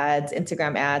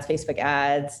 Instagram ads, Facebook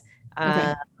ads.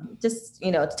 Okay. Just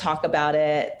to talk about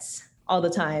it all the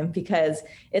time, because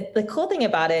the cool thing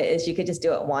about it is you could just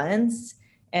do it once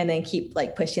and then keep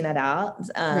like pushing it out.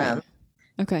 Right.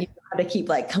 Okay. You have to keep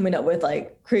like coming up with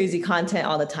like crazy content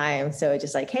all the time. So it's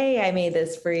just like, hey, I made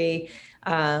this free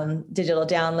digital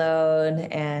download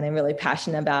and I'm really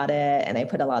passionate about it and I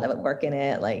put a lot of work in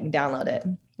it, like download it.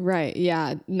 Right.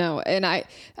 Yeah. No. And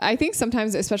I think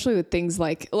sometimes, especially with things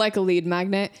like a lead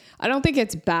magnet, I don't think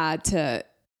it's bad to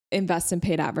invest in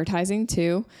paid advertising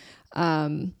too.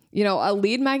 A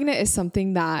lead magnet is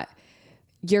something that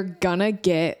you're gonna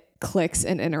get clicks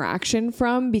and interaction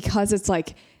from because it's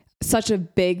like such a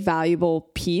big, valuable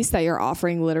piece that you're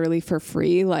offering literally for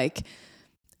free. Like,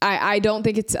 I don't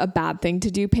think it's a bad thing to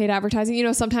do paid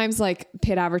advertising. Sometimes like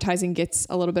paid advertising gets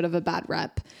a little bit of a bad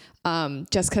rep,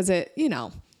 just because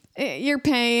you're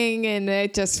paying and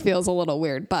it just feels a little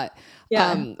weird. But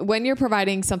when you're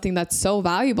providing something that's so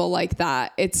valuable like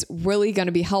that, it's really going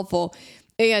to be helpful.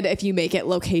 And if you make it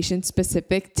location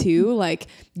specific too, like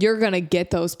you're going to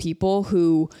get those people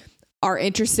who are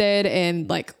interested in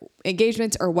like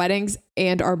engagements or weddings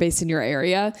and are based in your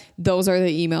area. Those are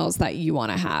the emails that you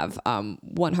want to have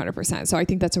 100%. So I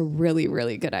think that's a really,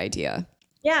 really good idea.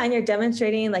 Yeah. And you're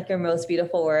demonstrating like your most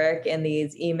beautiful work in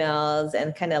these emails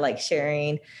and kind of like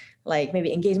sharing like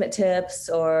maybe engagement tips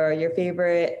or your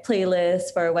favorite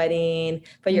playlist for a wedding,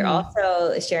 but you're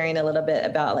also sharing a little bit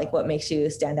about like what makes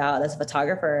you stand out as a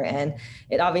photographer. And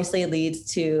it obviously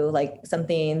leads to like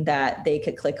something that they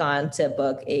could click on to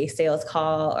book a sales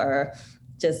call or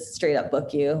just straight up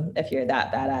book you if you're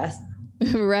that badass.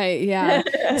 Right. Yeah.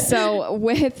 So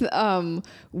with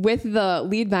the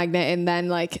lead magnet and then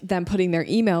like them putting their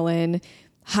email in,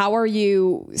 how are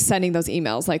you sending those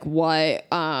emails? Like what,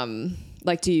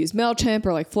 like do you use MailChimp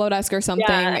or like Flowdesk or something?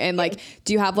 Yeah. And like,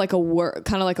 do you have like a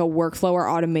workflow or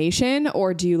automation,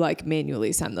 or do you like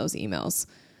manually send those emails?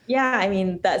 Yeah. I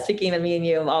mean, that's speaking of me and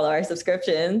you of all our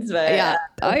subscriptions, but yeah.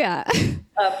 Oh yeah.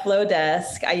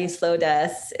 Flowdesk. I use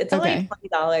Flowdesk. It's only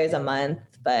 $20 a month,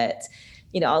 but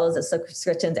all those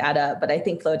subscriptions add up. But I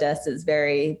think Flowdesk is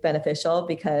very beneficial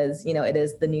because, it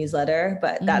is the newsletter,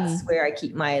 but that's where I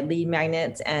keep my lead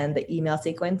magnets and the email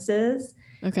sequences.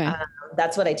 Okay.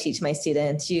 That's what I teach my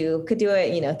students. You could do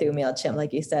it, through MailChimp,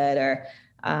 like you said, or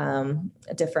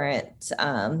a different,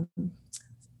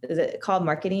 is it called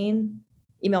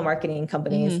email marketing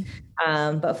companies.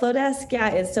 But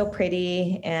Flowdesk, is so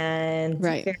pretty and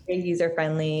very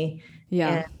user-friendly.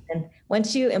 Yeah. And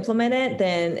once you implement it,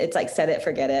 then it's like set it,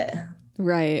 forget it.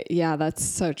 Right. Yeah, that's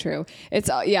so true. It's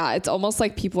almost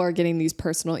like people are getting these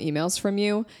personal emails from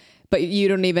you, but you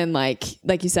don't even like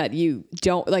you said, you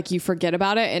don't like, you forget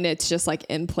about it and it's just like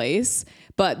in place.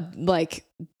 But like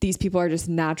these people are just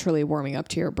naturally warming up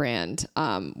to your brand,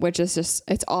 which is just,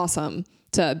 it's awesome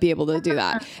to be able to do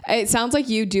that. It sounds like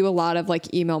you do a lot of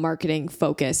like email marketing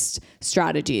focused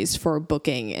strategies for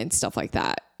booking and stuff like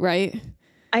that, right?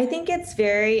 I think it's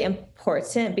very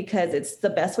important because it's the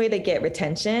best way to get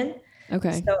retention.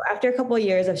 Okay. So after a couple of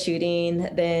years of shooting,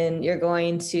 then you're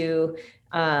going to,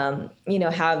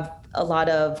 have a lot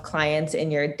of clients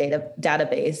in your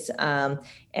database.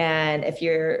 And if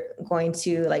you're going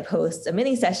to like host a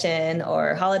mini session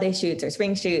or holiday shoots or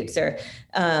spring shoots, or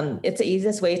it's the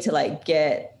easiest way to like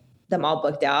get them all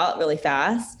booked out really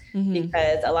fast,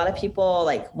 because a lot of people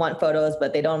like want photos,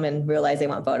 but they don't even realize they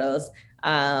want photos.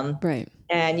 Right.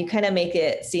 And you kind of make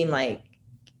it seem like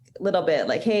a little bit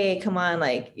like, hey, come on,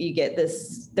 like you get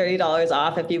this $30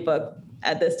 off if you book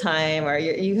at this time, or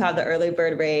you have the early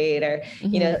bird rate, or,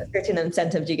 certain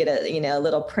incentives, you get a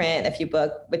little print if you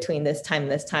book between this time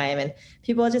and this time. And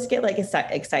people just get like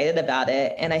excited about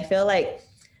it. And I feel like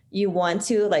you want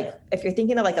to, like, if you're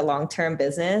thinking of like a long-term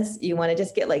business, you want to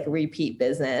just get like repeat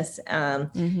business. And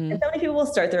so many people will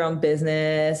start their own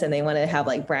business and they want to have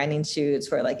like branding shoots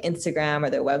for like Instagram or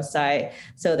their website.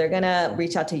 So they're going to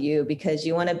reach out to you because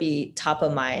you want to be top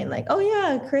of mind. Like, oh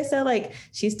yeah, Carissa, like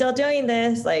she's still doing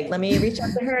this. Like, let me reach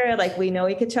out to her. Like, we know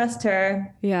we could trust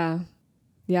her. Yeah.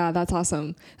 Yeah, that's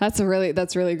awesome. That's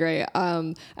really great.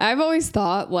 I've always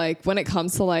thought like when it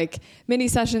comes to like mini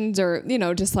sessions or,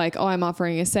 just like, oh, I'm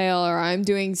offering a sale or I'm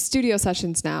doing studio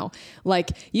sessions now, like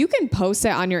you can post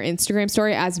it on your Instagram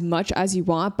story as much as you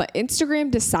want, but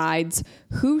Instagram decides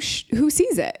who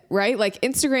sees it, right? Like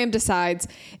Instagram decides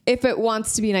if it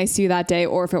wants to be nice to you that day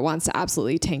or if it wants to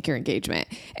absolutely tank your engagement.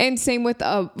 And same with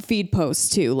a feed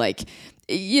post too. Like,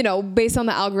 based on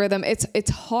the algorithm, it's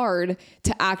hard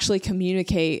to actually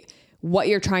communicate what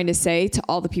you're trying to say to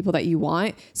all the people that you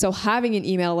want. So having an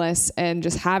email list and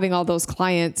just having all those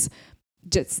clients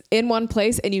just in one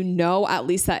place, and at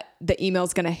least that the email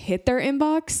is going to hit their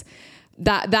inbox,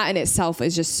 that in itself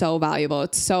is just so valuable.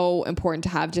 It's so important to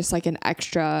have just like an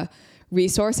extra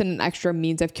resource and an extra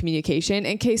means of communication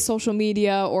in case social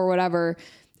media or whatever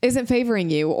isn't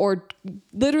favoring you or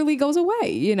literally goes away.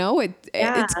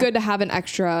 It's good to have an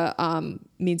extra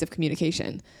means of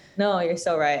communication. No, you're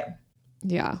so right.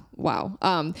 Yeah.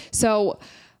 Wow. So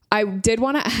I did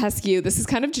want to ask you, this is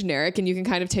kind of generic and you can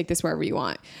kind of take this wherever you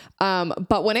want.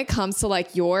 But when it comes to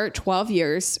like your 12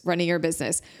 years running your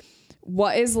business,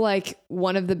 what is like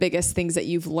one of the biggest things that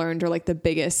you've learned or like the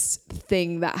biggest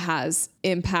thing that has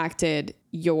impacted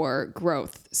your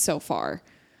growth so far?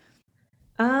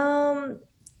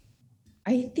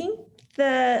 I think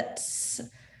that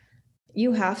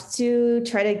you have to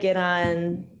try to get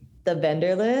on the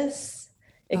vendor list.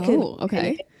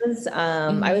 Okay.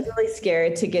 I was really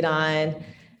scared to get on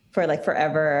for like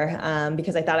forever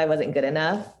because I thought I wasn't good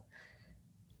enough.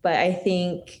 But I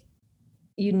think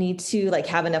you need to like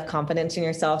have enough confidence in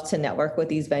yourself to network with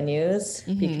these venues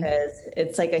because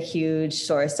it's like a huge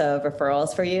source of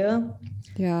referrals for you.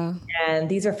 Yeah. And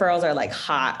these referrals are like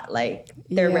hot, like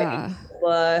they're ready to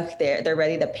book, they're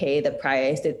ready to pay the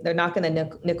price. They're not going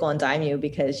to nickel and dime you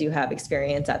because you have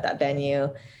experience at that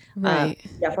venue. Right.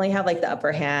 Definitely have like the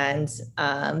upper hand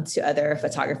to other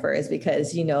photographers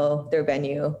because their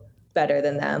venue better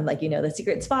than them, like the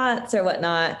secret spots or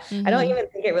whatnot. I don't even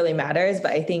think it really matters,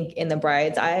 but I think in the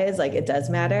bride's eyes, like it does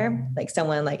matter. Like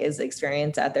someone like is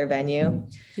experienced at their venue.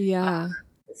 Yeah.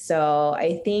 So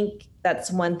I think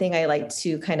that's one thing I like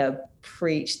to kind of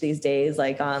preach these days,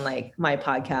 like on like my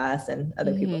podcast and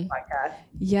other people's podcasts.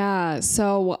 Yeah.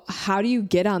 So how do you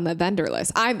get on the vendor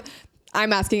list? I'm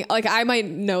asking, like, I might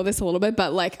know this a little bit,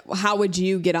 but like, how would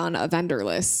you get on a vendor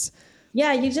list?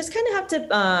 Yeah, you just kind of have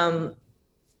to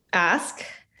ask.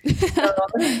 So,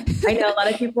 I know a lot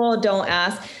of people don't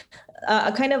ask.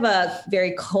 A kind of a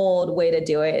very cold way to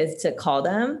do it is to call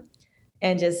them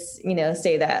and just,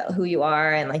 say that who you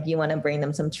are and like you want to bring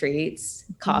them some treats,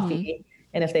 coffee.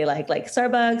 And if they like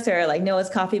Starbucks or like Noah's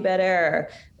coffee better,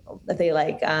 or if they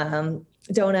like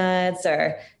donuts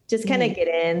or just kind of get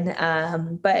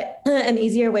in. But an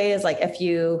easier way is like if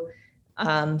you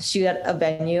shoot at a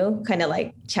venue, kind of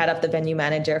like chat up the venue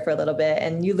manager for a little bit,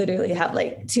 and you literally have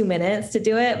like 2 minutes to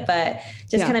do it, but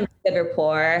just kind of make good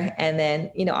rapport and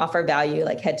then, offer value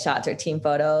like headshots or team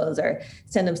photos or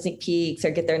send them sneak peeks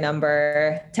or get their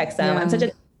number, text them. I'm such a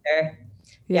teacher.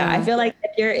 Yeah. I feel like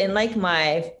if you're in like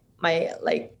my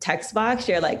like text box,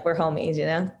 you're like, we're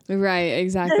homies, Right.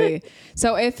 Exactly.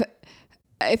 So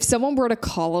if someone were to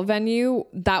call a venue,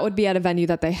 that would be at a venue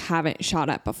that they haven't shot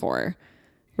at before.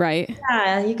 Right.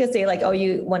 Yeah. You could say like, oh,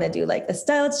 you want to do like a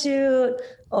style shoot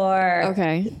or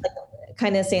like,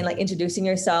 kind of saying like introducing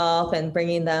yourself and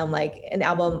bringing them like an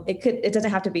album. It doesn't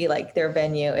have to be like their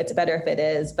venue. It's better if it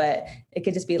is, but it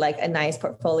could just be like a nice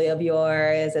portfolio of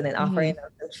yours and then offering them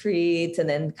some treats and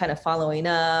then kind of following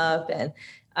up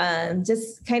and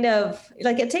just kind of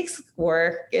like, it takes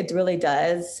work. It really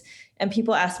does. And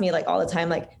people ask me like all the time,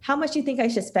 like, how much do you think I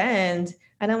should spend?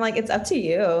 And I'm like, it's up to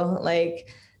you.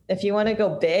 Like, if you want to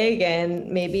go big and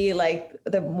maybe like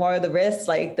the more the risk,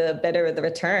 like the better the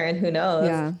return, who knows?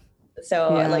 Yeah.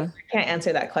 So like, I can't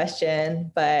answer that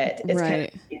question, but it's kind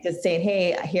of just saying,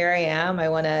 hey, here I am. I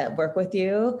want to work with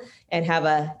you and have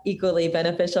a equally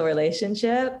beneficial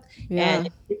relationship. Yeah. And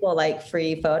if people like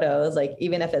free photos, like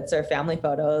even if it's their family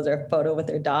photos or photo with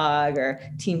their dog or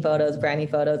team photos, brand new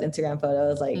photos, Instagram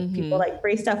photos, like people like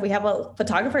free stuff.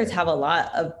 Photographers have a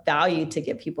lot of value to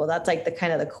give people. That's like the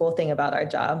kind of the cool thing about our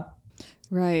job.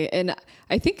 Right. And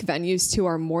I think venues too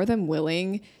are more than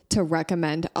willing to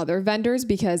recommend other vendors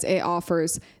because it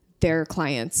offers their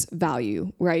clients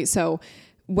value, right? So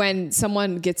when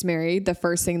someone gets married, the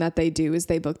first thing that they do is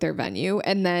they book their venue.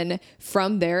 And then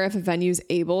from there, if a venue is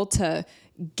able to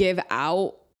give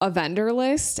out a vendor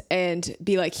list and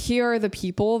be like, here are the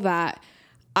people that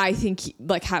I think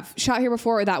like have shot here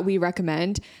before or that we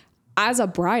recommend, as a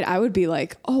bride, I would be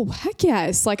like, oh, heck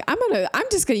yes. Like I'm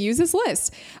just going to use this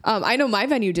list. I know my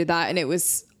venue did that and it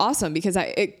was awesome because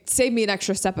it saved me an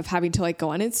extra step of having to like go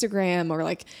on Instagram or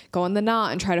like go on The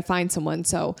Knot and try to find someone.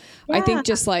 So I think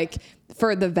just like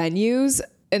for the venues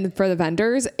and for the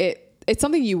vendors, it's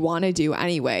something you want to do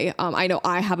anyway. I know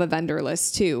I have a vendor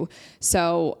list too.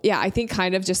 So yeah, I think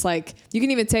kind of just like, you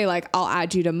can even say like, I'll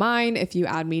add you to mine if you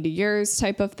add me to yours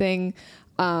type of thing.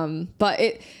 But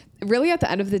it really at the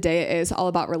end of the day, it is all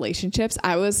about relationships.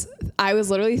 I was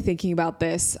literally thinking about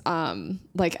this.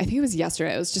 Like I think it was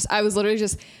yesterday. I was literally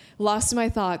just lost in my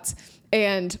thoughts,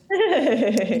 and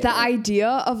the idea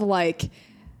of like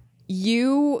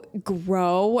you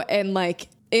grow and like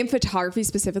in photography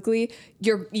specifically,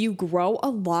 you grow a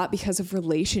lot because of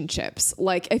relationships.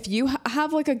 Like if you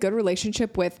have like a good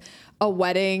relationship with a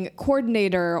wedding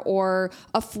coordinator or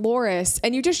a florist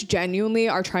and you just genuinely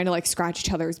are trying to like scratch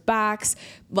each other's backs,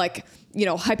 like, you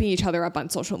know, hyping each other up on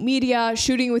social media,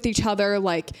 shooting with each other,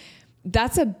 like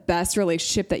that's the best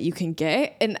relationship that you can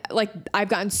get. And like, I've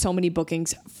gotten so many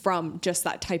bookings from just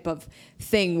that type of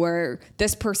thing where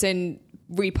this person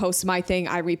repost my thing,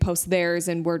 I repost theirs,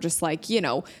 and we're just like, you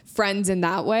know, friends in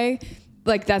that way.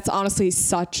 Like that's honestly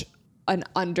such an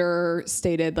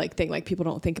understated like thing. Like people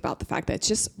don't think about the fact that it's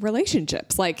just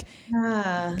relationships. Like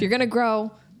if you're going to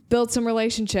grow, build some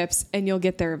relationships and you'll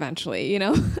get there eventually, you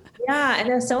know? Yeah. And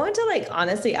if someone to like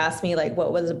honestly ask me like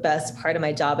what was the best part of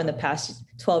my job in the past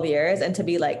 12 years, and to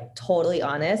be like totally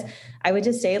honest, I would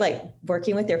just say like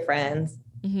working with your friends.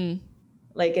 Mm-hmm.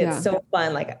 Like, it's so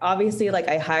fun. Like, obviously, like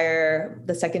I hire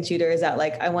the second shooters that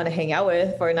like I want to hang out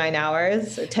with for 9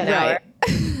 hours or 10 hours,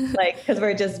 like, cause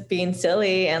we're just being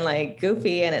silly and like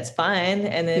goofy and it's fun.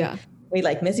 And then we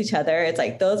like miss each other. It's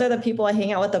like, those are the people I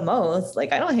hang out with the most.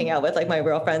 Like, I don't hang out with like my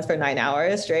real friends for 9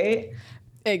 hours straight.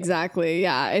 Exactly.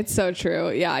 Yeah. It's so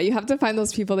true. Yeah. You have to find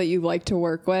those people that you like to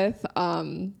work with.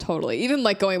 Totally. Even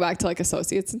like going back to like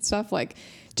associates and stuff, like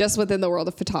just within the world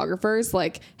of photographers,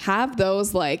 like have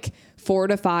those like 4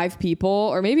 to 5 people,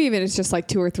 or maybe even it's just like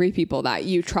 2 or 3 people that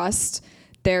you trust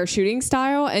their shooting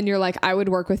style. And you're like, I would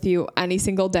work with you any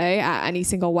single day at any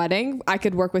single wedding. I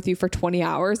could work with you for 20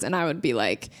 hours and I would be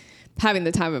like having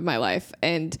the time of my life.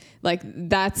 And like,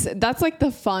 that's like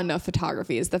the fun of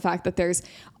photography, is the fact that there's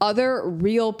other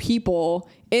real people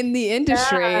in the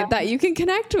industry that you can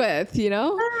connect with, you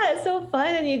know? Yeah, it's so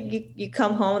fun. And you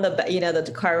come home,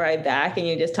 the car ride back and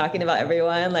you're just talking about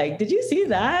everyone. Like, did you see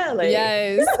that? Like,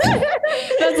 yes,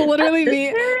 that's literally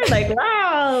me. Like,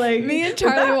 wow. Like me and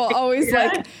Charlie will always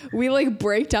like, we like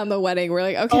break down the wedding. We're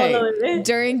like, okay,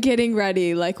 during getting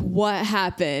ready, like what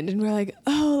happened? And we're like,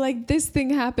 oh, like this thing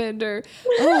happened, or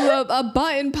oh, a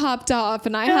button popped off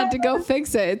and I had to go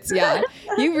fix it.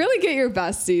 You really get your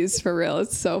besties for real.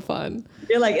 It's so fun.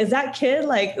 You're like, is that kid,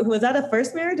 like, was that a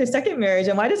first marriage or second marriage?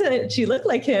 And why doesn't she look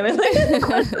like him? And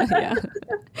yeah.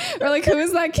 Or like, who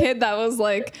is that kid that was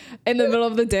like in the middle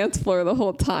of the dance floor the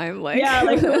whole time? Like, yeah,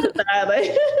 like, who is that?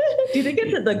 Like, do you think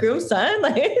it's the groom's son?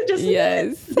 Like, just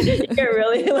yes. You get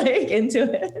really like into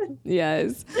it.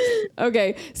 Yes.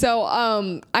 Okay. So,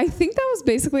 I think that was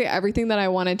basically everything that I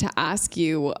wanted to ask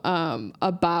you,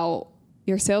 about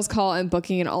your sales call and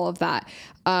booking and all of that.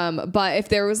 But if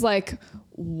there was like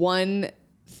one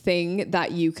thing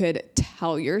that you could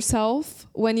tell yourself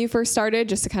when you first started,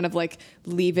 just to kind of like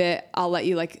leave it, I'll let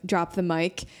you like drop the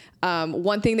mic.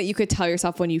 One thing that you could tell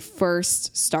yourself when you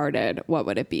first started, what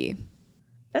would it be?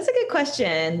 That's a good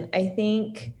question. I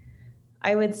think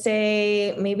I would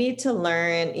say maybe to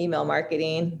learn email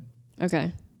marketing.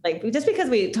 Okay. Like, just because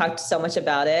we talked so much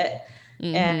about it,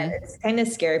 and it's kind of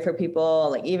scary for people,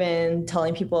 like even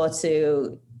telling people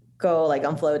to go like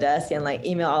on Flowdesk and like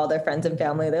email all their friends and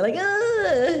family. They're like,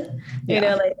 you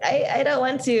know, like I don't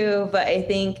want to, but I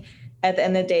think at the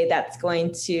end of the day, that's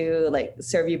going to like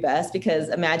serve you best, because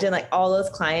imagine like all those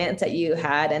clients that you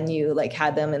had and you like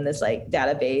had them in this like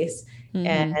database.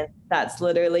 And that's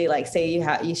literally like, say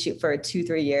you shoot for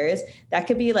 2-3 years, that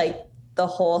could be like the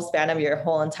whole span of your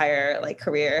whole entire like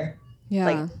career. Yeah.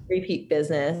 Like repeat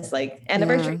business, like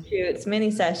anniversary shoots,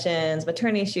 mini sessions,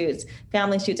 maternity shoots,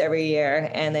 family shoots every year.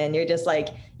 And then you're just like,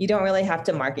 you don't really have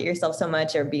to market yourself so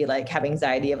much or be like, have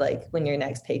anxiety of like when your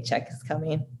next paycheck is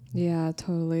coming. Yeah,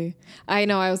 totally. I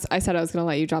know I said I was going to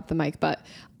let you drop the mic, but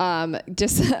I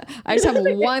just have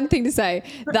one thing to say.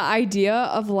 The idea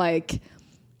of like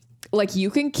you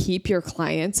can keep your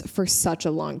clients for such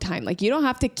a long time. Like you don't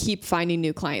have to keep finding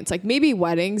new clients, like maybe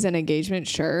weddings and engagement.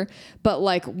 Sure. But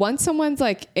like once someone's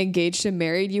like engaged and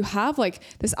married, you have like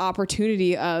this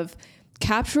opportunity of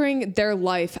capturing their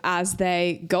life as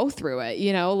they go through it,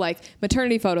 you know, like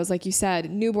maternity photos, like you said,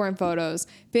 newborn photos,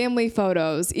 family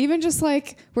photos, even just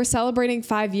like we're celebrating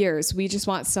 5 years. We just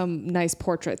want some nice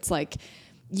portraits. Like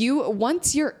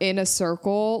once you're in a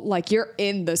circle, like you're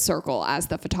in the circle as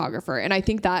the photographer. And I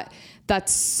think that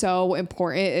that's so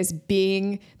important, is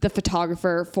being the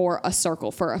photographer for a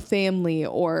circle, for a family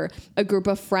or a group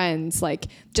of friends, like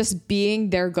just being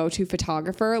their go-to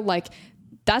photographer. Like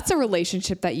that's a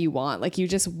relationship that you want. Like you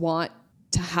just want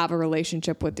to have a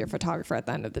relationship with your photographer at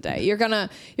the end of the day. You're gonna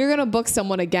book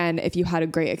someone again if you had a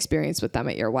great experience with them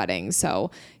at your wedding.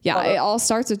 So yeah, it all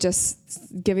starts with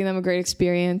just giving them a great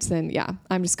experience. And yeah,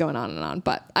 I'm just going on and on,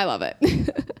 but I love it.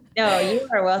 No, you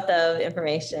are a wealth of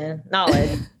information,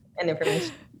 knowledge and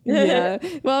information. Yeah.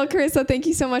 Well, Carissa, thank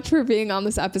you so much for being on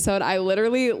this episode. I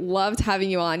literally loved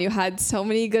having you on. You had so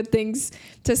many good things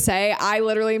to say. I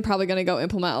literally am probably going to go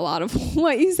implement a lot of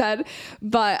what you said.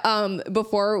 But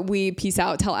before we peace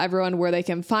out, tell everyone where they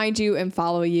can find you and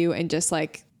follow you and just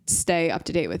like stay up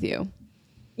to date with you.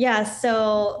 Yeah.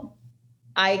 So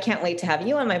I can't wait to have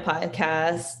you on my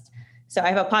podcast. So I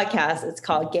have a podcast. It's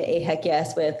called Get a Heck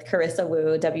Yes with Carissa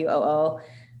Woo, WOO.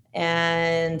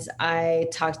 And I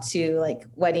talk to like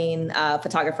wedding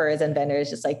photographers and vendors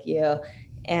just like you.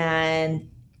 And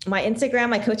my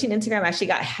coaching Instagram actually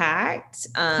got hacked.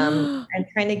 I'm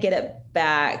trying to get it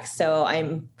back. So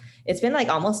it's been like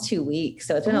almost 2 weeks.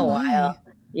 So it's been a while.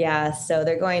 Yeah. So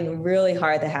they're going really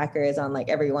hard, the hackers, on like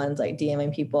everyone's like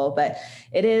DMing people, but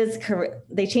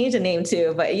they changed the name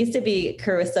too, but it used to be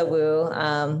Carissa Woo.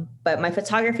 But my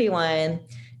photography one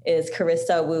is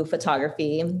Carissa Woo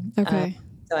Photography. Okay.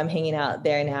 So I'm hanging out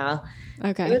there now.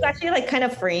 Okay. It was actually like kind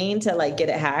of freeing to like get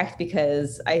it hacked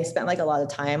because I spent like a lot of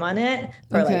time on it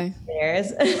for like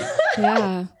years.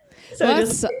 Yeah. So well,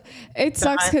 it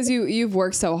sucks because you've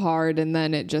worked so hard and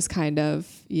then it just kind of,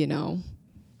 you know,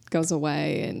 goes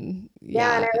away and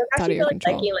yeah, and I was actually really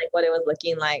liking like what it was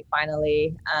looking like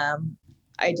finally.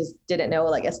 I just didn't know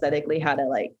like aesthetically how to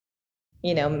like,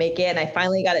 you know, make it. And I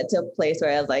finally got it to a place where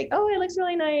I was like, oh, it looks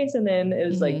really nice. And then it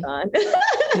was like gone.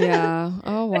 Yeah.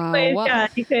 Oh, wow. Yeah,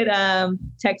 you could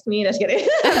text me. Just kidding.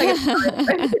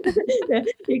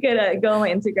 You could go on my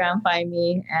Instagram, find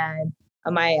me. And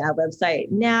my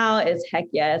website now is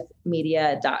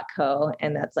heckyesmedia.co.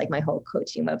 And that's like my whole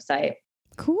coaching website.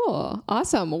 Cool.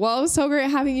 Awesome. Well, it was so great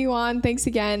having you on. Thanks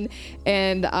again.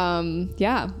 And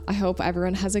yeah, I hope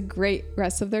everyone has a great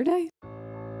rest of their day.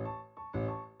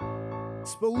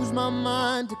 Expose my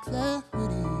mind to clarity.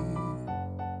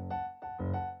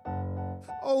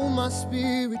 Oh, my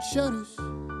spirit shudders.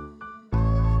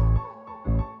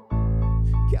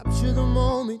 Capture the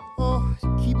moment, oh,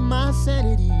 to keep my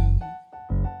sanity. And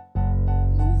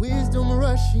the wisdom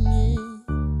rushing in,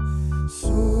 so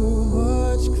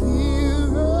much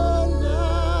clearer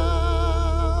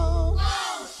now.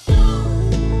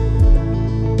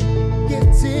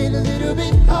 Getting a little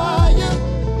bit hard.